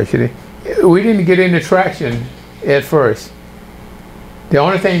university. We didn't get any traction at first. The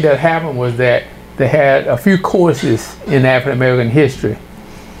only thing that happened was that they had a few courses in African American history.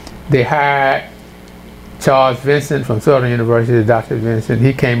 They hired Charles Vincent from Southern University, Dr. Vincent.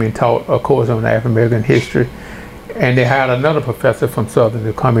 He came and taught a course on African American history. And they hired another professor from Southern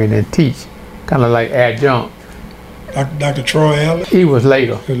to come in and teach, kind of like adjunct. Dr. Troy Allen? He was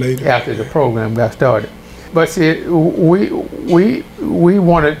later, after the program got started. But see, we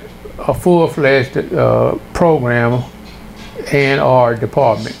wanted a full-fledged program in our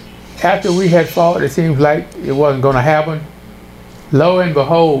department. After we had fought, it seems like it wasn't going to happen. Lo and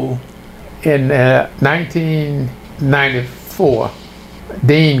behold, in 1994,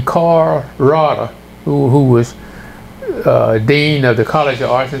 Dean Carl Rotter, who was Dean of the College of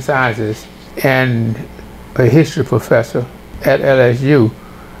Arts and Sciences and a history professor at LSU,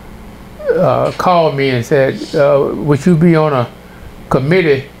 called me and said, would you be on a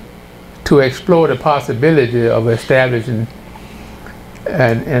committee to explore the possibility of establishing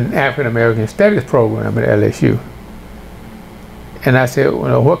an African American Studies program at LSU? And I said,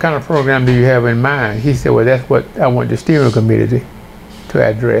 well, what kind of program do you have in mind? He said, well, that's what I want the steering committee to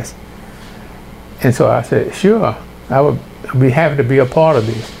address. And so I said, sure, I would be happy to be a part of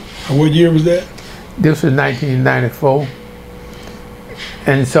this. And what year was that? This was 1994.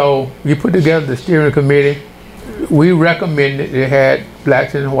 And so we put together the steering committee. We recommended, it had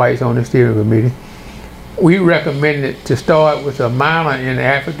blacks and whites on the steering committee. We recommended to start with a minor in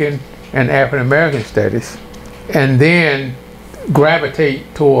African and African American studies, and then gravitate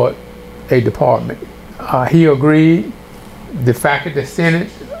toward a department. He agreed, the faculty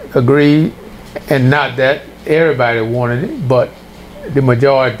senate agreed, and not that everybody wanted it, but the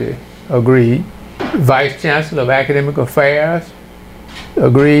majority agreed. Vice Chancellor of Academic Affairs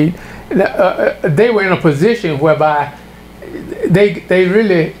agreed. They were in a position whereby they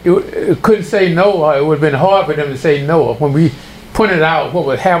really couldn't say no, or it would have been hard for them to say no. When we pointed out what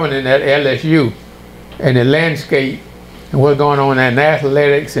was happening at LSU and the landscape and what's going on in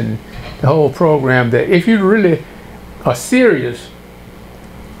athletics and the whole program, that if you really are serious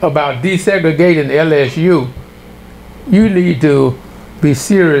about desegregating LSU, you need to be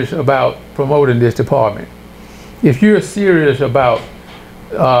serious about promoting this department. If you're serious about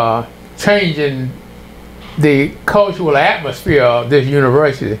changing the cultural atmosphere of this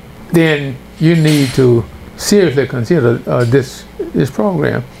university, then you need to seriously consider this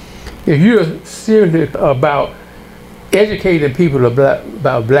program. If you're serious about educating people about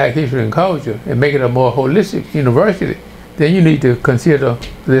black history and culture and making it a more holistic university, then you need to consider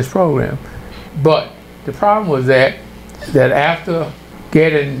this program. But the problem was that after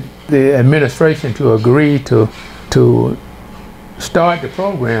getting the administration to agree to start the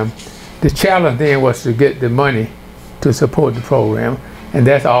program, the challenge then was to get the money to support the program, and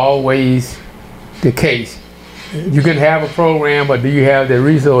that's always the case. You can have a program, but do you have the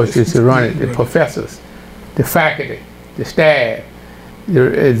resources to run it? The professors, the faculty, the staff,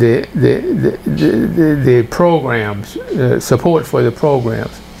 the programs, support for the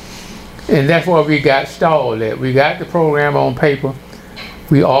programs. And that's where we got stalled at. We got the program on paper.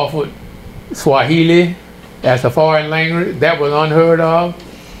 We offered Swahili as a foreign language. That was unheard of.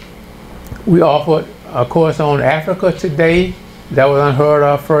 We offered a course on Africa Today. That was unheard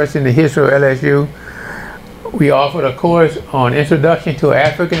of first in the history of LSU. We offered a course on Introduction to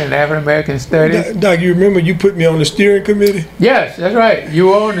African and African American Studies. Doc, you remember you put me on the steering committee? Yes, that's right. You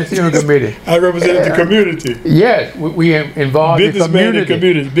were on the steering committee. I represented the community. Yes, we involved the community.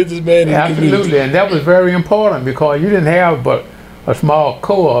 Businessman in the community. Absolutely, and that was very important because you didn't have but a small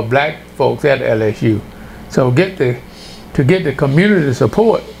core of black folks at LSU. So to get the community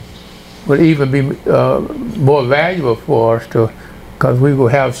support would even be more valuable for us because we will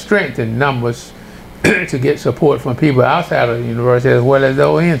have strength in numbers to get support from people outside of the university as well as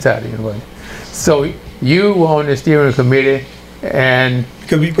those inside the university. So you were on the steering committee, that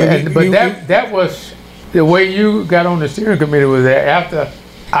was the way you got on the steering committee was that after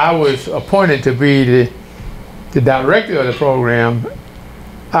I was appointed to be the director of the program,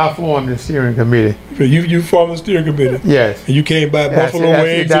 I formed the steering committee. So you formed the steering committee? Yes. And you came by Buffalo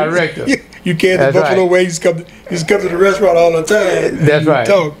Wings? The director. You came to Buffalo Wings, you come to the restaurant all the time. That's right.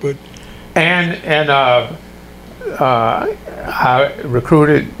 Talk, but. And I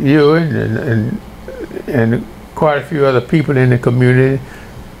recruited you and quite a few other people in the community,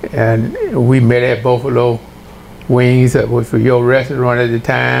 and we met at Buffalo Wings, which was your restaurant at the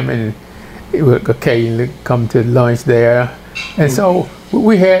time, and it would occasionally come to lunch there. And so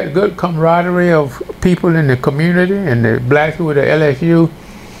we had good camaraderie of people in the community and the blacks who were at LSU,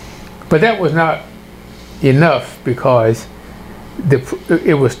 but that was not enough because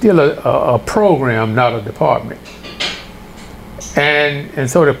it was still a program, not a department. And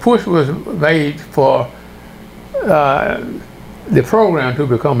so the push was made for the program to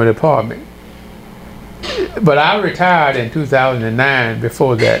become a department. But I retired in 2009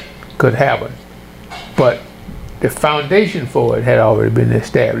 before that could happen. But the foundation for it had already been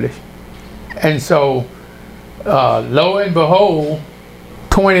established. And so, lo and behold,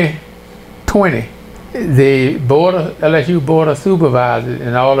 2020, the LSU Board of Supervisors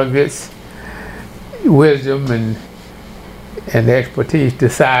and all of its wisdom and expertise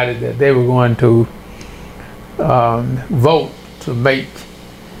decided that they were going to vote to make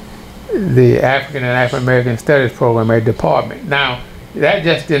the African and African American Studies program a department. Now, that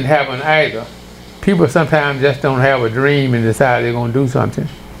just didn't happen either. People sometimes just don't have a dream and decide they're going to do something.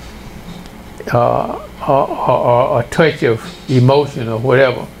 Or a touch of emotion or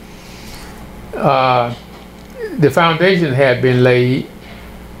whatever. The foundation had been laid.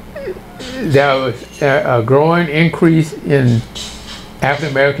 There was a growing increase in African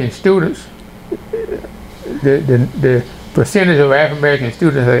American students. The percentage of African American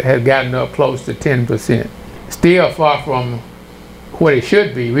students had gotten up close to 10%. Still far from what it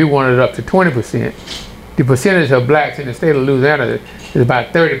should be. We wanted it up to 20%. The percentage of blacks in the state of Louisiana is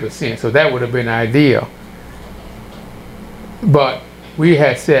about 30%, so that would have been ideal. But we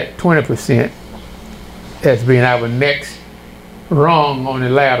had set 20% as being our next rung on the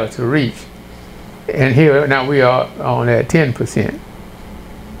ladder to reach. And here now we are on at 10%.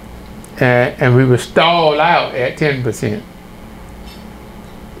 And we were stalled out at 10%.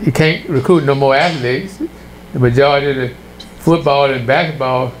 You can't recruit no more athletes. The majority of the football and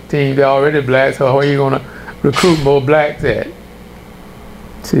basketball teams are already black, so how are you going to recruit more blacks at?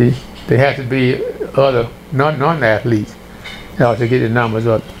 See, they have to be other non-athletes to get the numbers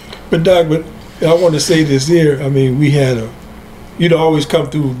up. But Doc, I want to say this here. I mean, we had you'd always come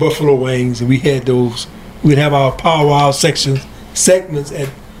through Buffalo Wings, and we'd have our powwow segments at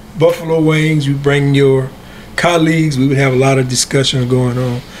Buffalo Wings. You bring your colleagues. We would have a lot of discussion going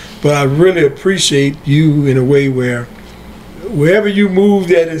on. But I really appreciate you in a way where wherever you moved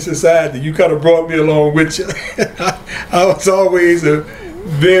at in society, you kind of brought me along with you. I was always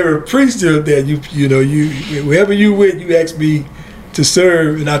very appreciative that you wherever you went, you asked me to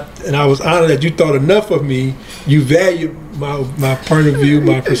serve, and I was honored that you thought enough of me. You valued my point of view,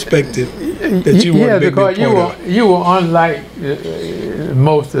 my perspective, that you wanted to make me part of. You were unlike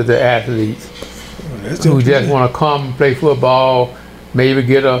most of the athletes who just want to come play football, maybe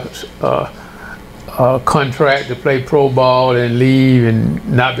get a contract to play pro ball and leave and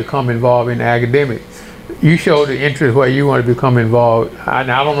not become involved in academics. You showed the interest where you want to become involved. I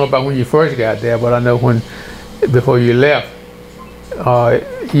don't know about when you first got there, but I know before you left,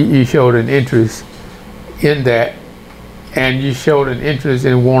 you showed an interest in that, and you showed an interest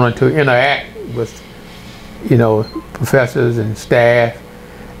in wanting to interact with, professors and staff,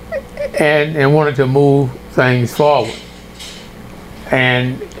 and wanted to move things forward,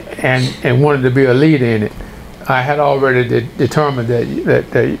 and wanted to be a leader in it. I had already determined that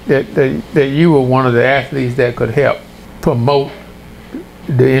you were one of the athletes that could help promote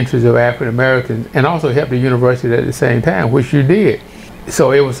the interests of African Americans and also help the university at the same time, which you did.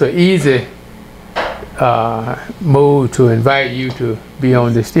 So it was an easy moved to invite you to be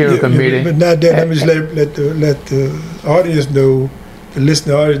on the steering committee. But not that. Let me just let the audience know, the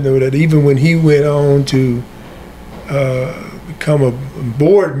listening audience know that even when he went on to become a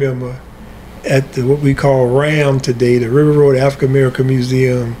board member at what we call RAM today, the River Road African American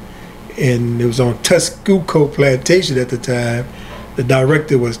Museum, and it was on Tuscuco Plantation at the time. The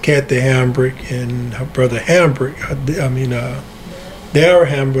director was Kathy Hambrick and her brother Hambrick. Darrell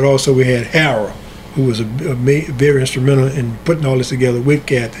Hambrick, but also we had Harold, who was very instrumental in putting all this together with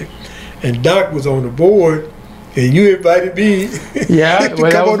Kathy. And Doc was on the board, and you invited me to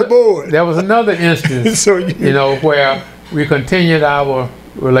come on the board. There was another instance, so where we continued our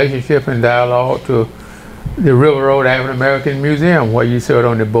relationship and dialogue to the River Road African American Museum, where you served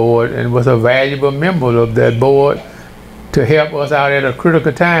on the board and was a valuable member of that board to help us out at a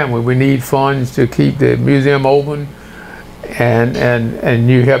critical time when we need funds to keep the museum open, and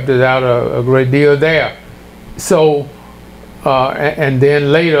you helped us out a great deal there. So, and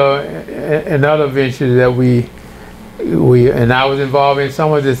then later in other ventures that we and I was involved in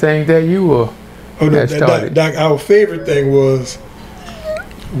some of the things that you were started. Doc, our favorite thing was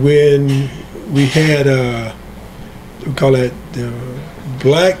when we had we call it the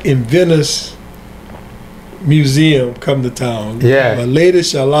Black Inventors Museum come to town. Yeah. Lady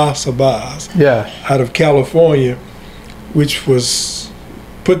Shalah Sabaz. Yeah. Out of California, which was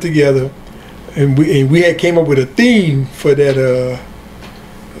put together, and we had came up with a theme for that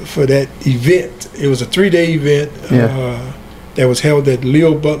event. It was a 3-day event that was held at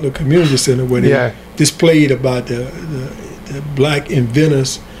Leo Butler Community Center, where they displayed about the Black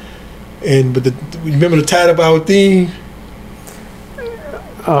inventors. But remember the title of our theme?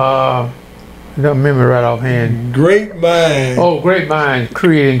 I don't remember right offhand. Great minds. Oh, great minds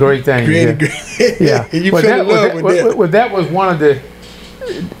creating great things. Yeah. And you fell in love with that. Well, that was one of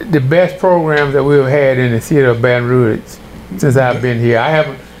the best programs that we've had in the city of Baton Rouge since I've been here.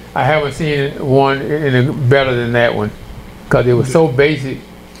 I haven't seen one better than that one, because it was so basic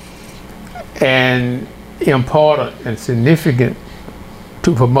and important and significant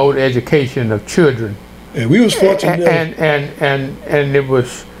to promote education of children. And we was fortunate. And it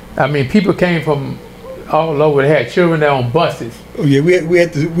was, people came from all over. They had children there on buses. Oh yeah, we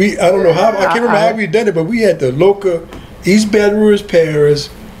had to. I don't know how. I can't remember how we done it, but we had the local East Baton Rouge parish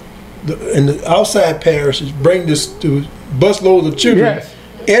and the outside parishes bring this to busloads of children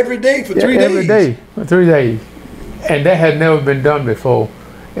every day for 3 days. Every day for 3 days, and that had never been done before.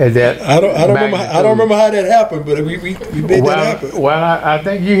 I don't remember how that happened, but we made that happen. Well, I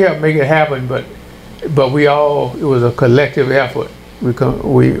think you helped make it happen, but it was a collective effort.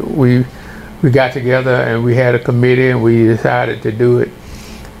 We got together and we had a committee and we decided to do it.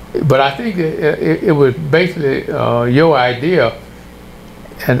 But I think it was basically your idea,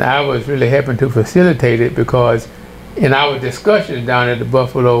 and I was really helping to facilitate it, because in our discussions down at the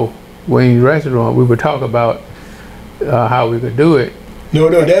Buffalo Wings restaurant, we would talk about how we could do it. No,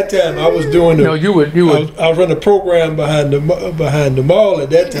 that time I was doing the. No, you would. I was running a program behind the mall at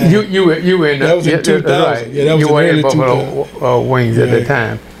that time. You were in. That was in 2000. Right. Yeah, that was you were in in Buffalo Wings at the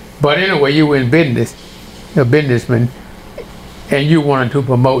time. But anyway, you were in business, a businessman, and you wanted to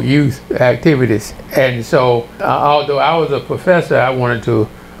promote youth activities. And so, although I was a professor, I wanted to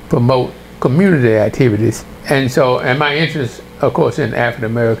promote community activities. And my interest, of course, in African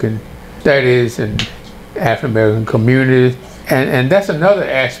American studies and African American communities. And that's another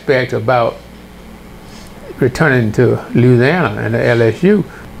aspect about returning to Louisiana and the LSU.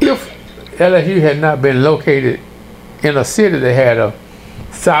 If LSU had not been located in a city that had a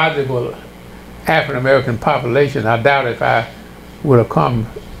sizable African American population, I doubt if I would have come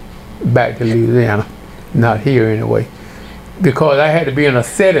back to Louisiana, not here anyway, because I had to be in a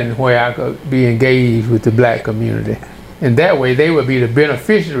setting where I could be engaged with the black community. And that way they would be the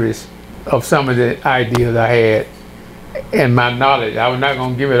beneficiaries of some of the ideas I had and my knowledge. I was not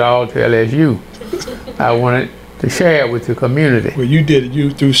going to give it all to LSU. I wanted to share it with the community. Well, you did it.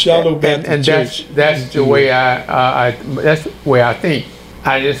 You through Shallow Baptist Church. That's the way that's the way I think.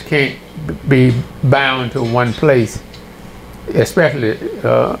 I just can't be bound to one place, especially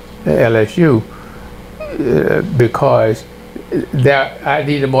LSU, because I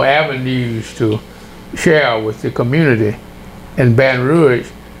needed more avenues to share with the community. And Baton Rouge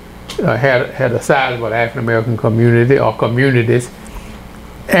had a sizable African American community or communities,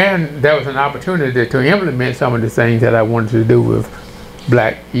 and there was an opportunity to implement some of the things that I wanted to do with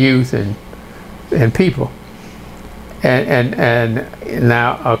black youth and people. And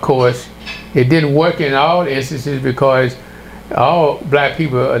now, of course, it didn't work in all instances, because all black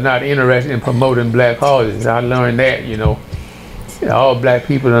people are not interested in promoting black causes. I learned that, all black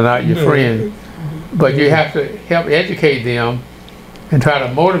people are not your friends. But you have to help educate them and try to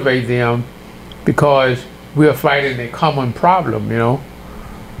motivate them, because we are fighting a common problem, you know.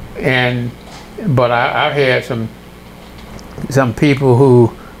 But I've had some people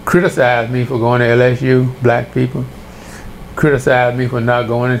who criticized me for going to LSU, black people, criticized me for not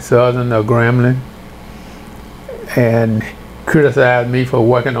going to Southern or Grambling, and criticized me for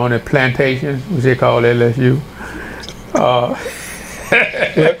working on a plantation, which they call LSU. Well,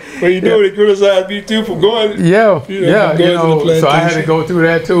 you know, they criticized me too for going. Yeah, so I had to go through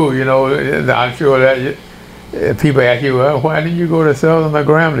that too. You know, I'm sure that people ask you, well, why didn't you go to Southern or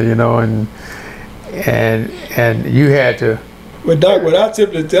Grambling? You know, and you had to. But Doc, what I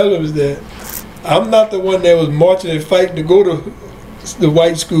simply tell them is that I'm not the one that was marching and fighting to go to the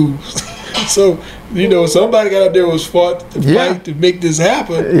white schools. So, you know, somebody got out there was fought to fight to make this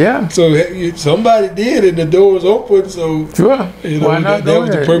happen. Yeah. So somebody did, and the door was open. So sure, you know, why not that was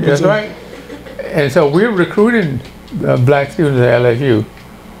the purpose. That's right. And so we're recruiting black students at LSU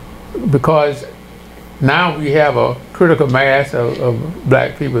because now we have a critical mass of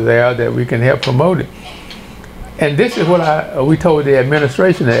black people there that we can help promote it. And this is what we told the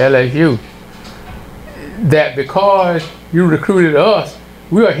administration at LSU, that because you recruited us,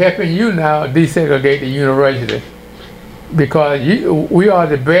 we are helping you now desegregate the university, because we are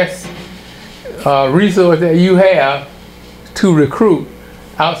the best resource that you have to recruit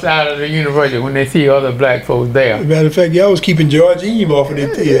outside of the university when they see other black folks there. As a matter of fact, y'all was keeping George Eames off of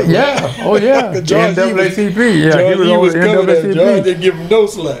it. Yeah, oh yeah, George NAACP. Yeah, George he was coming at NAACP. George didn't give him no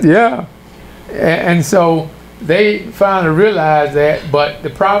slack. Yeah, and so they finally realized that, but the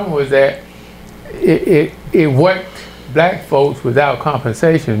problem was that it worked black folks without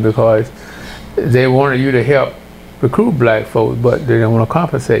compensation, because they wanted you to help recruit black folks, but they didn't want to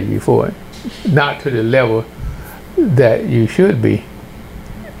compensate you for it, not to the level that you should be.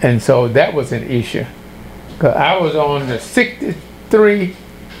 And so that was an issue. 'Cause I was on the 63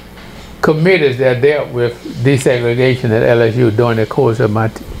 committees that dealt with desegregation at LSU during the course of my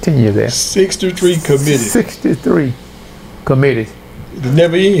tenure there. 63 committees. 63 committees. It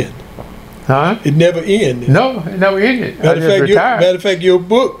never ended. Huh? It never ended. No, it never ended. I just retired. Matter of fact, your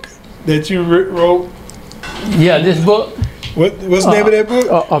book that you wrote. Yeah, this book. What's the name of that book?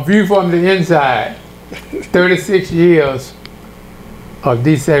 A View from the Inside. 36 years of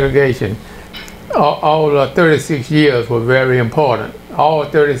desegregation. All 36 years were very important. All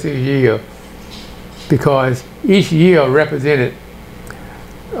 36 years, because each year represented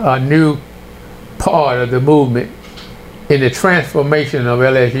a new part of the movement in the transformation of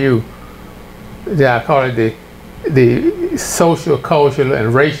LSU. I call it the social, cultural,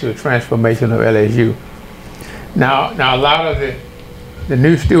 and racial transformation of LSU. Now a lot of the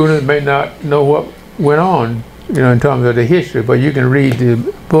new students may not know what went on, you know, in terms of the history, but you can read the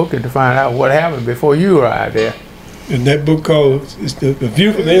book and to find out what happened before you arrived there. And that book called the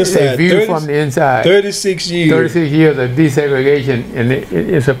View from the Inside. The View from the Inside. 36 years. 36 years of desegregation, and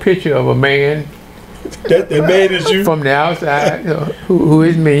it's a picture of a man. That man is you. From the outside, who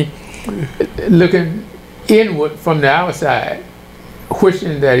is me, looking inward from the outside,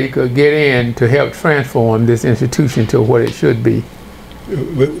 wishing that he could get in to help transform this institution to what it should be.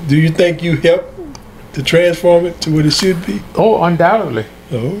 Do you think you helped to transform it to what it should be? Oh, undoubtedly.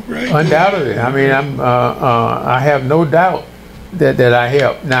 Oh, right. Undoubtedly. I mean, I have no doubt that I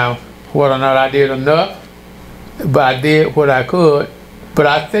helped. Now, whether or not I did enough, but I did what I could. But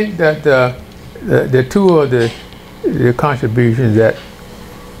I think that the two of the contributions that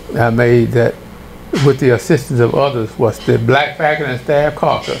I made, that with the assistance of others, was the Black Faculty and Staff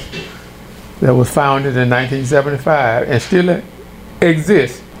Caucus that was founded in 1975 and still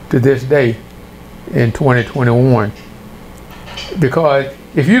exists to this day in 2021. Because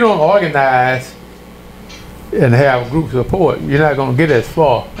if you don't organize and have group support, you're not going to get as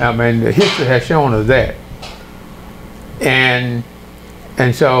far. I mean, the history has shown us that. And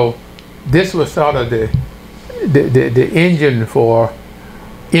so this was sort of the engine for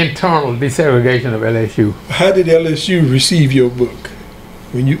internal desegregation of LSU. How did LSU receive your book?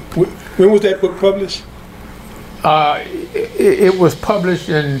 When was that book published? It was published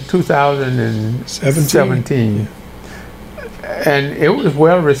in 2017. And it was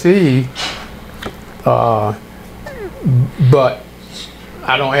well received, but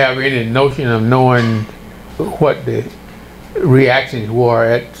I don't have any notion of knowing what the reactions were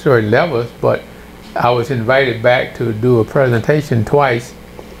at certain levels, but I was invited back to do a presentation twice.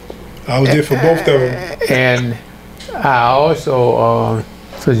 I was there for both of them. And I also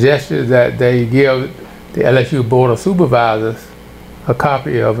suggested that they give the LSU Board of Supervisors a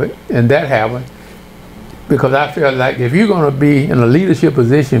copy of it, and that happened. Because I feel like if you're going to be in a leadership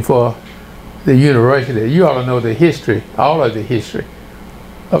position for the university, you ought to know the history, all of the history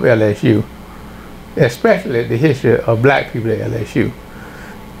of LSU, especially the history of black people at LSU.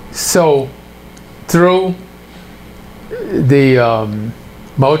 So through the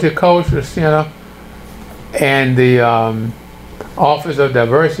Multicultural Center and the Office of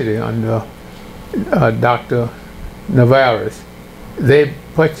Diversity under Dr. Navarez, they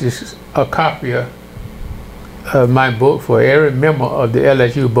purchased a copy of my book for every member of the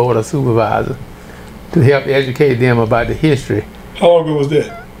LSU Board of Supervisors to help educate them about the history. How long ago was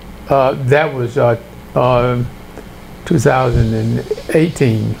that? That was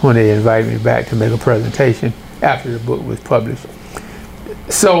 2018 when they invited me back to make a presentation after the book was published.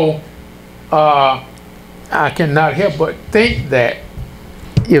 So I cannot help but think that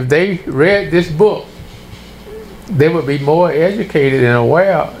if they read this book, they would be more educated and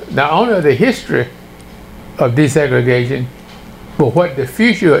aware not only of the history of desegregation, but what the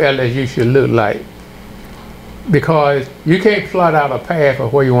future of LSU should look like. Because you can't plot out a path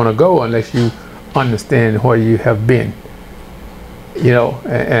of where you want to go unless you understand where you have been. You know,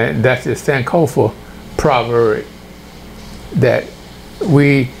 and that's the Sankofa proverb, that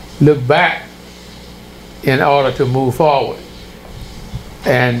we look back in order to move forward,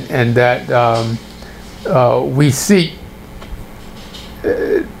 and that we seek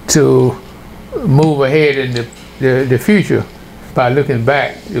to move ahead in the future by looking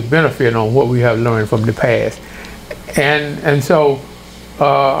back to benefit on what we have learned from the past. And so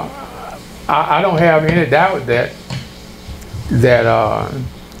I don't have any doubt that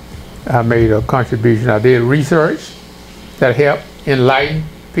I made a contribution. I did research that helped enlighten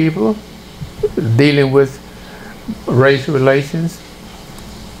people dealing with race relations,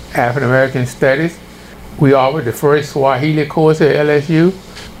 African American studies. We offered the first Swahili course at LSU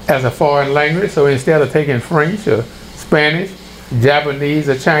as a foreign language. So instead of taking French or Spanish, Japanese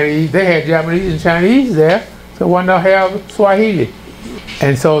or Chinese, they had Japanese and Chinese there. So why not have Swahili?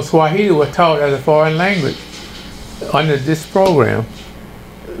 And so Swahili was taught as a foreign language. Under this program,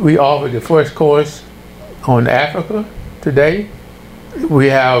 we offered the first course on Africa today. We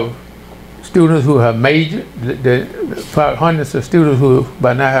have students who have majored, hundreds of students who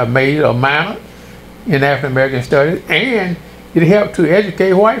by now have majored or minored in African American studies, and it helped to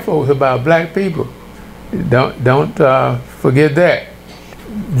educate white folks about black people. Don't forget that.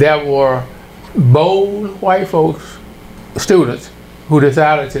 There were bold white folks, students, who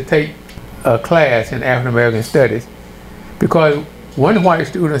decided to take a class in African American studies, because one white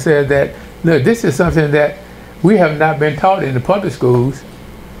student said that, look, this is something that we have not been taught in the public schools,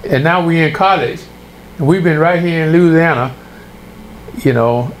 and now we're in college, and we've been right here in Louisiana, you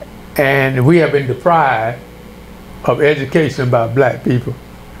know, and we have been deprived of education about black people.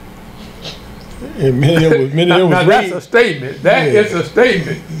 And many of them now was that's a statement. That is a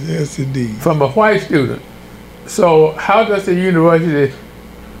statement. Yes, indeed. From a white student. So how does the university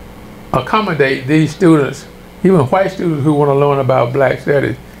accommodate these students, even white students who want to learn about black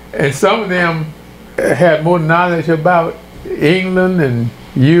studies? And some of them had more knowledge about England and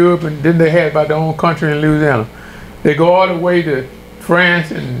Europe than they had about their own country in Louisiana. They go all the way to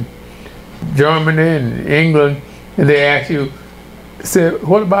France and Germany and England, and they ask you, say,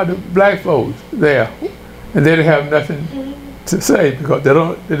 what about the black folks there? And they don't have nothing to say because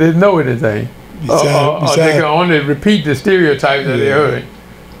they didn't know anything. Or they can only repeat the stereotypes that they heard.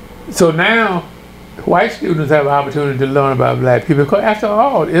 So now, white students have an opportunity to learn about black people, because after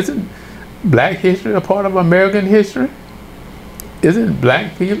all, isn't black history a part of American history? Isn't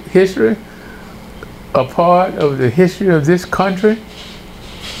black history a part of the history of this country?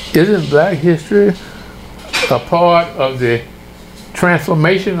 Isn't black history a part of the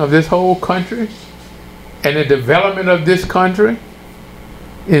transformation of this whole country and the development of this country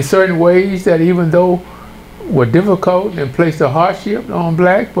in certain ways that, even though were difficult and placed a hardship on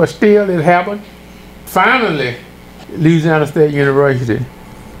blacks, but still it happened? Finally, Louisiana State University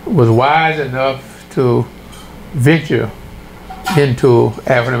was wise enough to venture into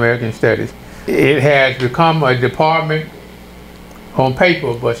African American studies. It has become a department on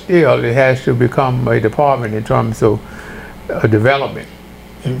paper, but still it has to become a department in terms of development.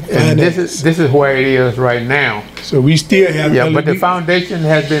 And this is where it is right now. So we still have... Yeah, but the foundation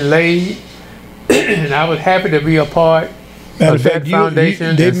has been laid, and I was happy to be a part of that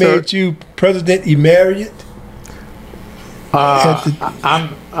foundation. They made you President Emeritus? I'm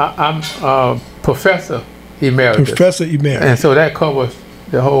Professor Emeritus. Professor Emeritus. And so that covers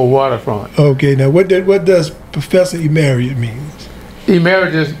the whole waterfront. Okay, now what does Professor Emeritus mean?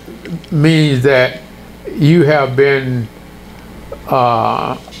 Emeritus means that you have been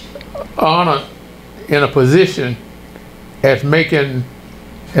honored in a position as making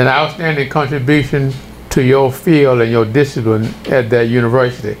an outstanding contribution to your field and your discipline at that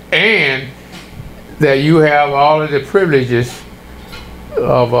university, and that you have all of the privileges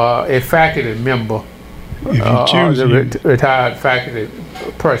of a faculty member, If you choose retired faculty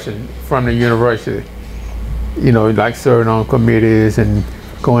person from the university. You know, like serving on committees and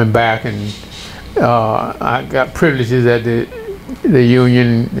going back, and I got privileges at the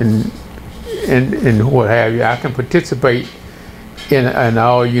union and what have you. I can participate in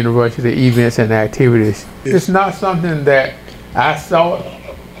all university events and activities. It's not something that I saw,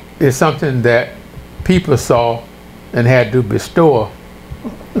 it's something that people saw and had to bestow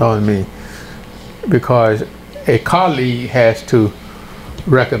on me, because a colleague has to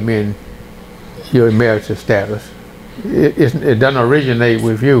recommend your emeritus status. It doesn't originate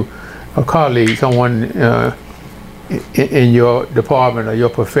with you. A colleague, someone in your department or your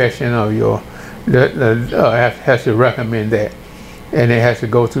profession or has to recommend that, and it has to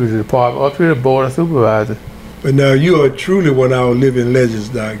go through the department or through the board of supervisors. But now you are truly one of our living legends,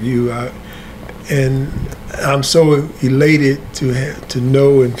 Doc. You are, and I'm so elated to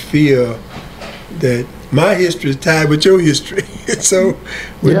know and feel that my history is tied with your history. So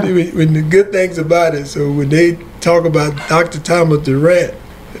when the good things about it, so when they talk about Dr. Thomas Durant,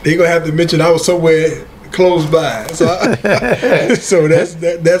 they're gonna have to mention I was somewhere close by. So, so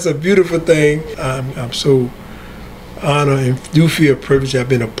that's a beautiful thing. I'm so honored and do feel privileged. I've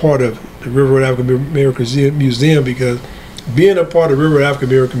been a part of the Riverwood African American Museum, because being a part of the Riverwood African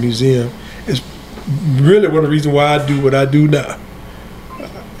American Museum is really one of the reasons why I do what I do now.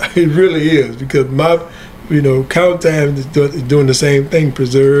 It really is, because my, Count Time is doing the same thing,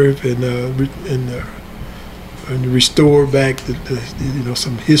 preserve and restore back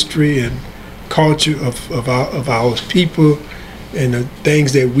some history and culture of our people, and the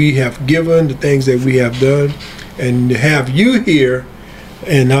things that we have given, the things that we have done, and to have you here.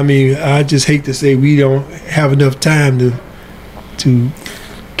 And I mean, I just hate to say we don't have enough time to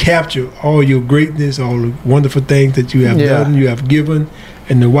capture all your greatness, all the wonderful things that you have done, you have given,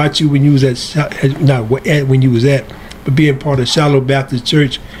 and to watch you when you was but being part of Shiloh Baptist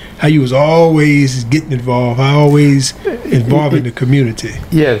Church, how you was always getting involved, always involved in the community.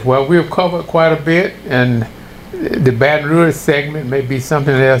 Yes, well, we've covered quite a bit, and the Baton Rouge segment may be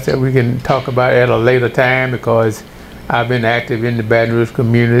something else that we can talk about at a later time, because I've been active in the Baton Rouge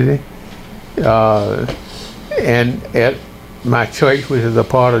community, and at my church, which is a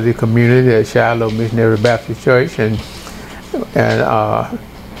part of the community, at Shiloh Missionary Baptist Church, and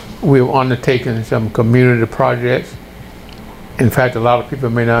we've undertaken some community projects. In fact, a lot of people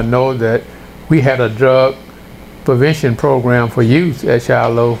may not know that we had a drug prevention program for youth at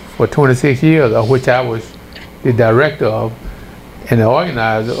Shiloh for 26 years, of which I was the director of and the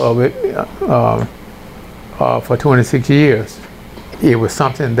organizer of it for 26 years. It was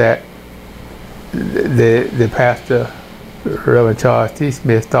something that the pastor, Reverend Charles T.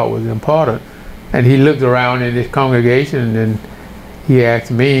 Smith, thought was important. And he looked around in his congregation and he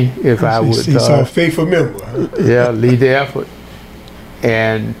asked me if I would he saw a faithful member. lead the effort.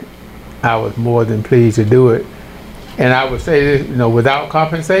 And I was more than pleased to do it. And I would say this, without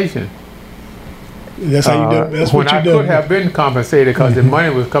compensation. That's how you do. That's when what you I do. could have been compensated, because the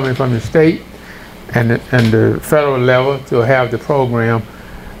money was coming from the state and the federal level to have the program,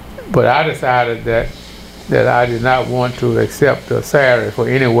 but I decided that I did not want to accept a salary for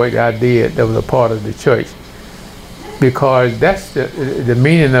any work I did that was a part of the church, because that's the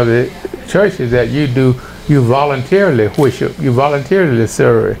meaning of the church, is that you voluntarily worship, you voluntarily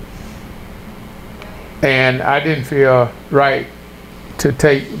serve. And I didn't feel right to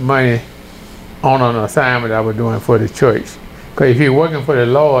take money on an assignment I was doing for the church. Because if you're working for the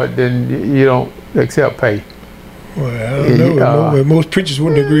Lord, then you don't accept pay. Well, I don't know. Most preachers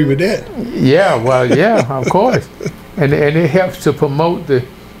wouldn't agree with that. Yeah, well, yeah, of course. And it helps to promote the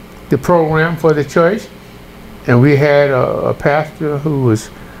program for the church. And we had a pastor who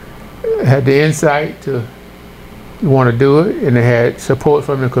had the insight to want to do it, and they had support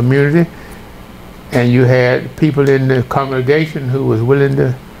from the community. And you had people in the congregation who was willing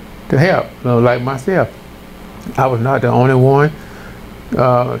to help, like myself. I was not the only one,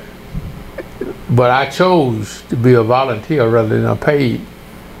 but I chose to be a volunteer rather than a paid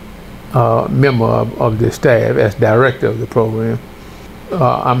member of the staff as director of the program.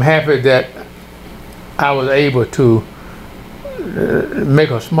 I'm happy that I was able to make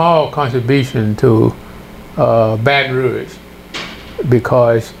a small contribution to Baton Rouge,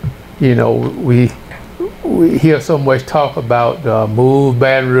 because we hear so much talk about move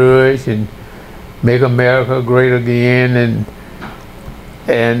Baton Rouge and make America great again,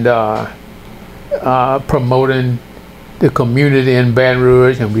 and promoting the community in Baton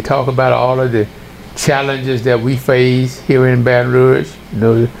Rouge, and we talk about all of the challenges that we face here in Baton Rouge. You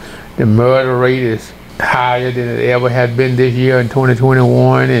know, the murder rate is higher than it ever had been this year in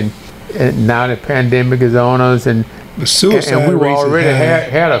 2021, and now the pandemic is on us, and The suicide and we were rates is already high.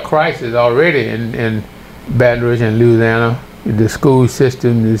 had a crisis already in Baton Rouge and Louisiana. The school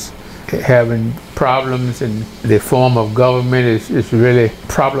system is having problems, and the form of government is really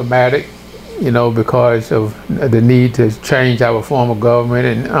problematic, you know, because of the need to change our form of government,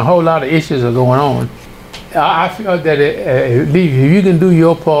 and a whole lot of issues are going on. I feel that at least if you can do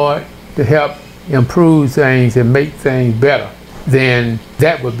your part to help improve things and make things better, then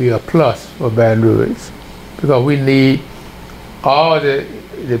that would be a plus for Baton Rouge, because we need all the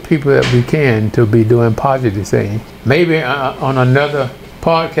people that we can to be doing positive things. Maybe on another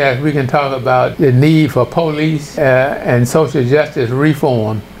podcast we can talk about the need for police and social justice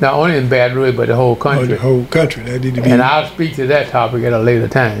reform, not only in Baton Rouge but the whole Oh, country. the whole country. That need to be. And I'll speak to that topic at a later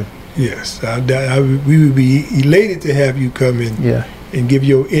time. Yes, we would be elated to have you come in Yeah. and give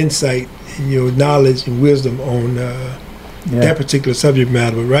your insight and your knowledge and wisdom on that particular subject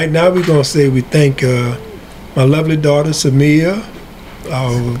matter. But right now we're going to say we thank my lovely daughter, Samia,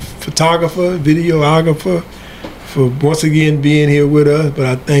 our photographer, videographer, for once again being here with us. But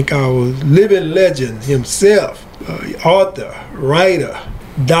I thank our living legend himself, author, writer,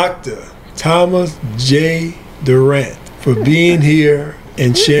 Dr. Thomas J. Durant, for being here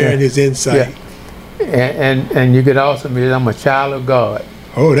and sharing his insight. And you could also be, I'm a child of God.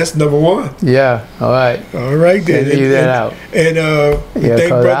 Oh, that's number one. Yeah, all right. All right, then. Leave that out. And we Yeah, thank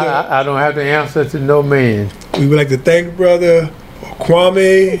 'cause brother. I don't have to answer to no man. We would like to thank brother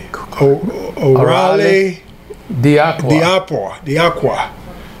Kwame O'Reilly Diakwa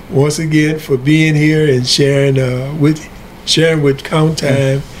once again for being here and sharing with Count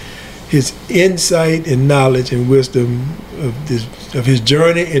Time his insight and knowledge and wisdom of his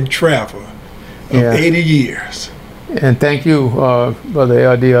journey and travel of 80 years. And thank you, Brother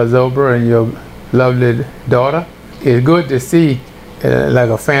L.D. Azobra and your lovely daughter. It's good to see like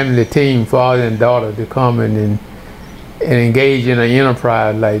a family team, father and daughter, to come and engage in an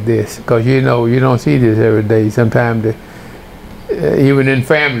enterprise like this, because you know you don't see this every day. Sometimes even in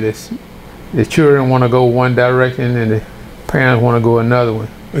families, the children want to go one direction and the parents want to go another one.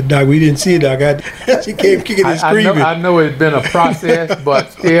 But Doc, we didn't see it, Doc. She came kicking and screaming. I know it's been a process,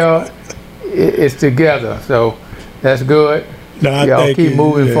 but still it's together, so that's good. No, Y'all thank keep you.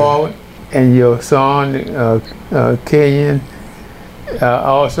 moving forward. And your son, Kenyon,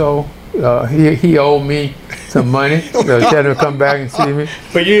 also, he owed me some money, so tell him to come back and see me.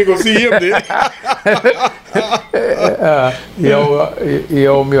 But you ain't gonna see him then. He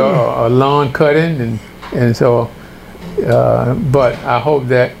owed me a lawn cutting, and so, but I hope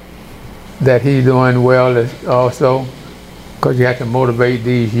that he's doing well also, because you have to motivate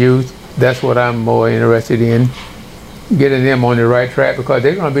these youth. That's what I'm more interested in, getting them on the right track, because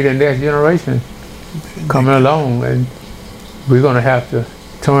they're going to be the next generation coming along, and we're going to have to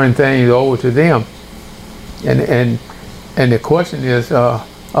turn things over to them. And the question is, are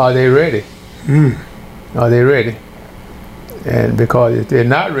they ready? Are they ready? And because if they're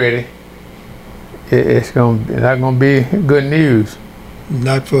not ready, it's not going to be good news.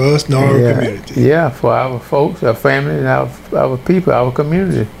 Not for us, nor our community. Yeah, for our folks, our family, and our people, our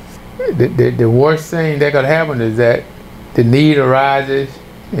community. The worst thing that could happen is that the need arises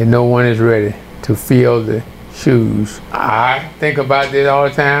and no one is ready to fill the shoes. I think about this all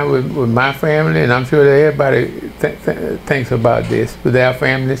the time with my family, and I'm sure that everybody thinks about this with their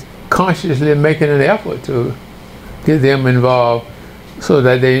families, consciously making an effort to get them involved so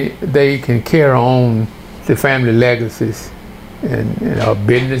that they can carry on the family legacies and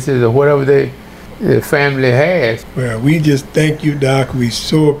businesses or whatever the family has. Well, we just thank you, Doc. We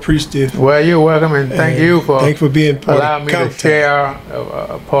so appreciative. Well, you're welcome, and thank you for being part allowing of me to Count Time. share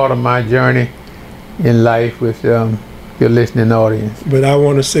a part of my journey in life with your listening audience. But I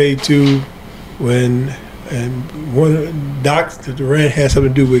want to say too, Dr. Durant has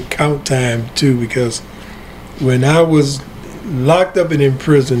something to do with Count Time too, because when I was locked up and in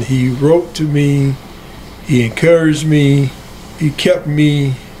prison, he wrote to me, he encouraged me, he kept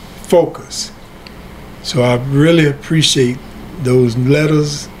me focused. So I really appreciate those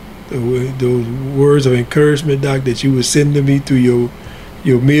letters, those words of encouragement, Doc, that you would send to me through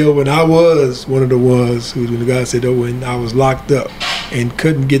your mail when I was one of the ones when God said, when I was locked up and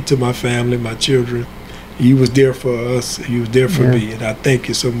couldn't get to my family, my children, you was there for us, you was there for me, and I thank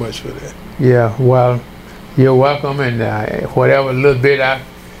you so much for that. Yeah, well, you're welcome, and whatever little bit I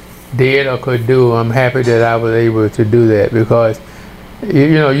did or could do, I'm happy that I was able to do that, because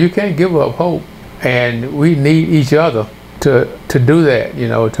you can't give up hope. and we need each other to do that, you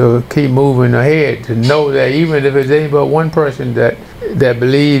know, to keep moving ahead, to know that even if it's any but one person that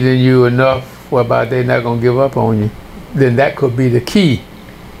believes in you enough whereby they're not going to give up on you, then that could be the key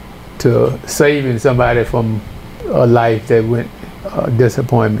to saving somebody from a life that went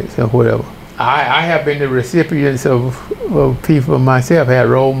disappointments or whatever. I have been the recipient of people myself, had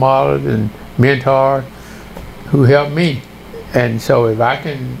role models and mentors who helped me. And so if I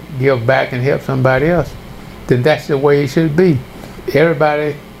can give back and help somebody else, then that's the way it should be.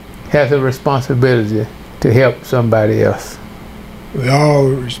 Everybody has a responsibility to help somebody else. We're all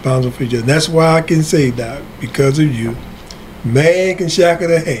responsible for each other. That's why I can say that, because of you, man can shackle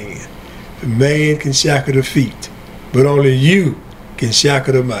the hand, man can shackle the feet, but only you can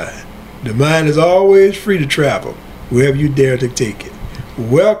shackle the mind. The mind is always free to travel wherever you dare to take it.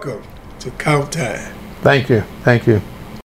 Welcome to Count Time. Thank you. Thank you.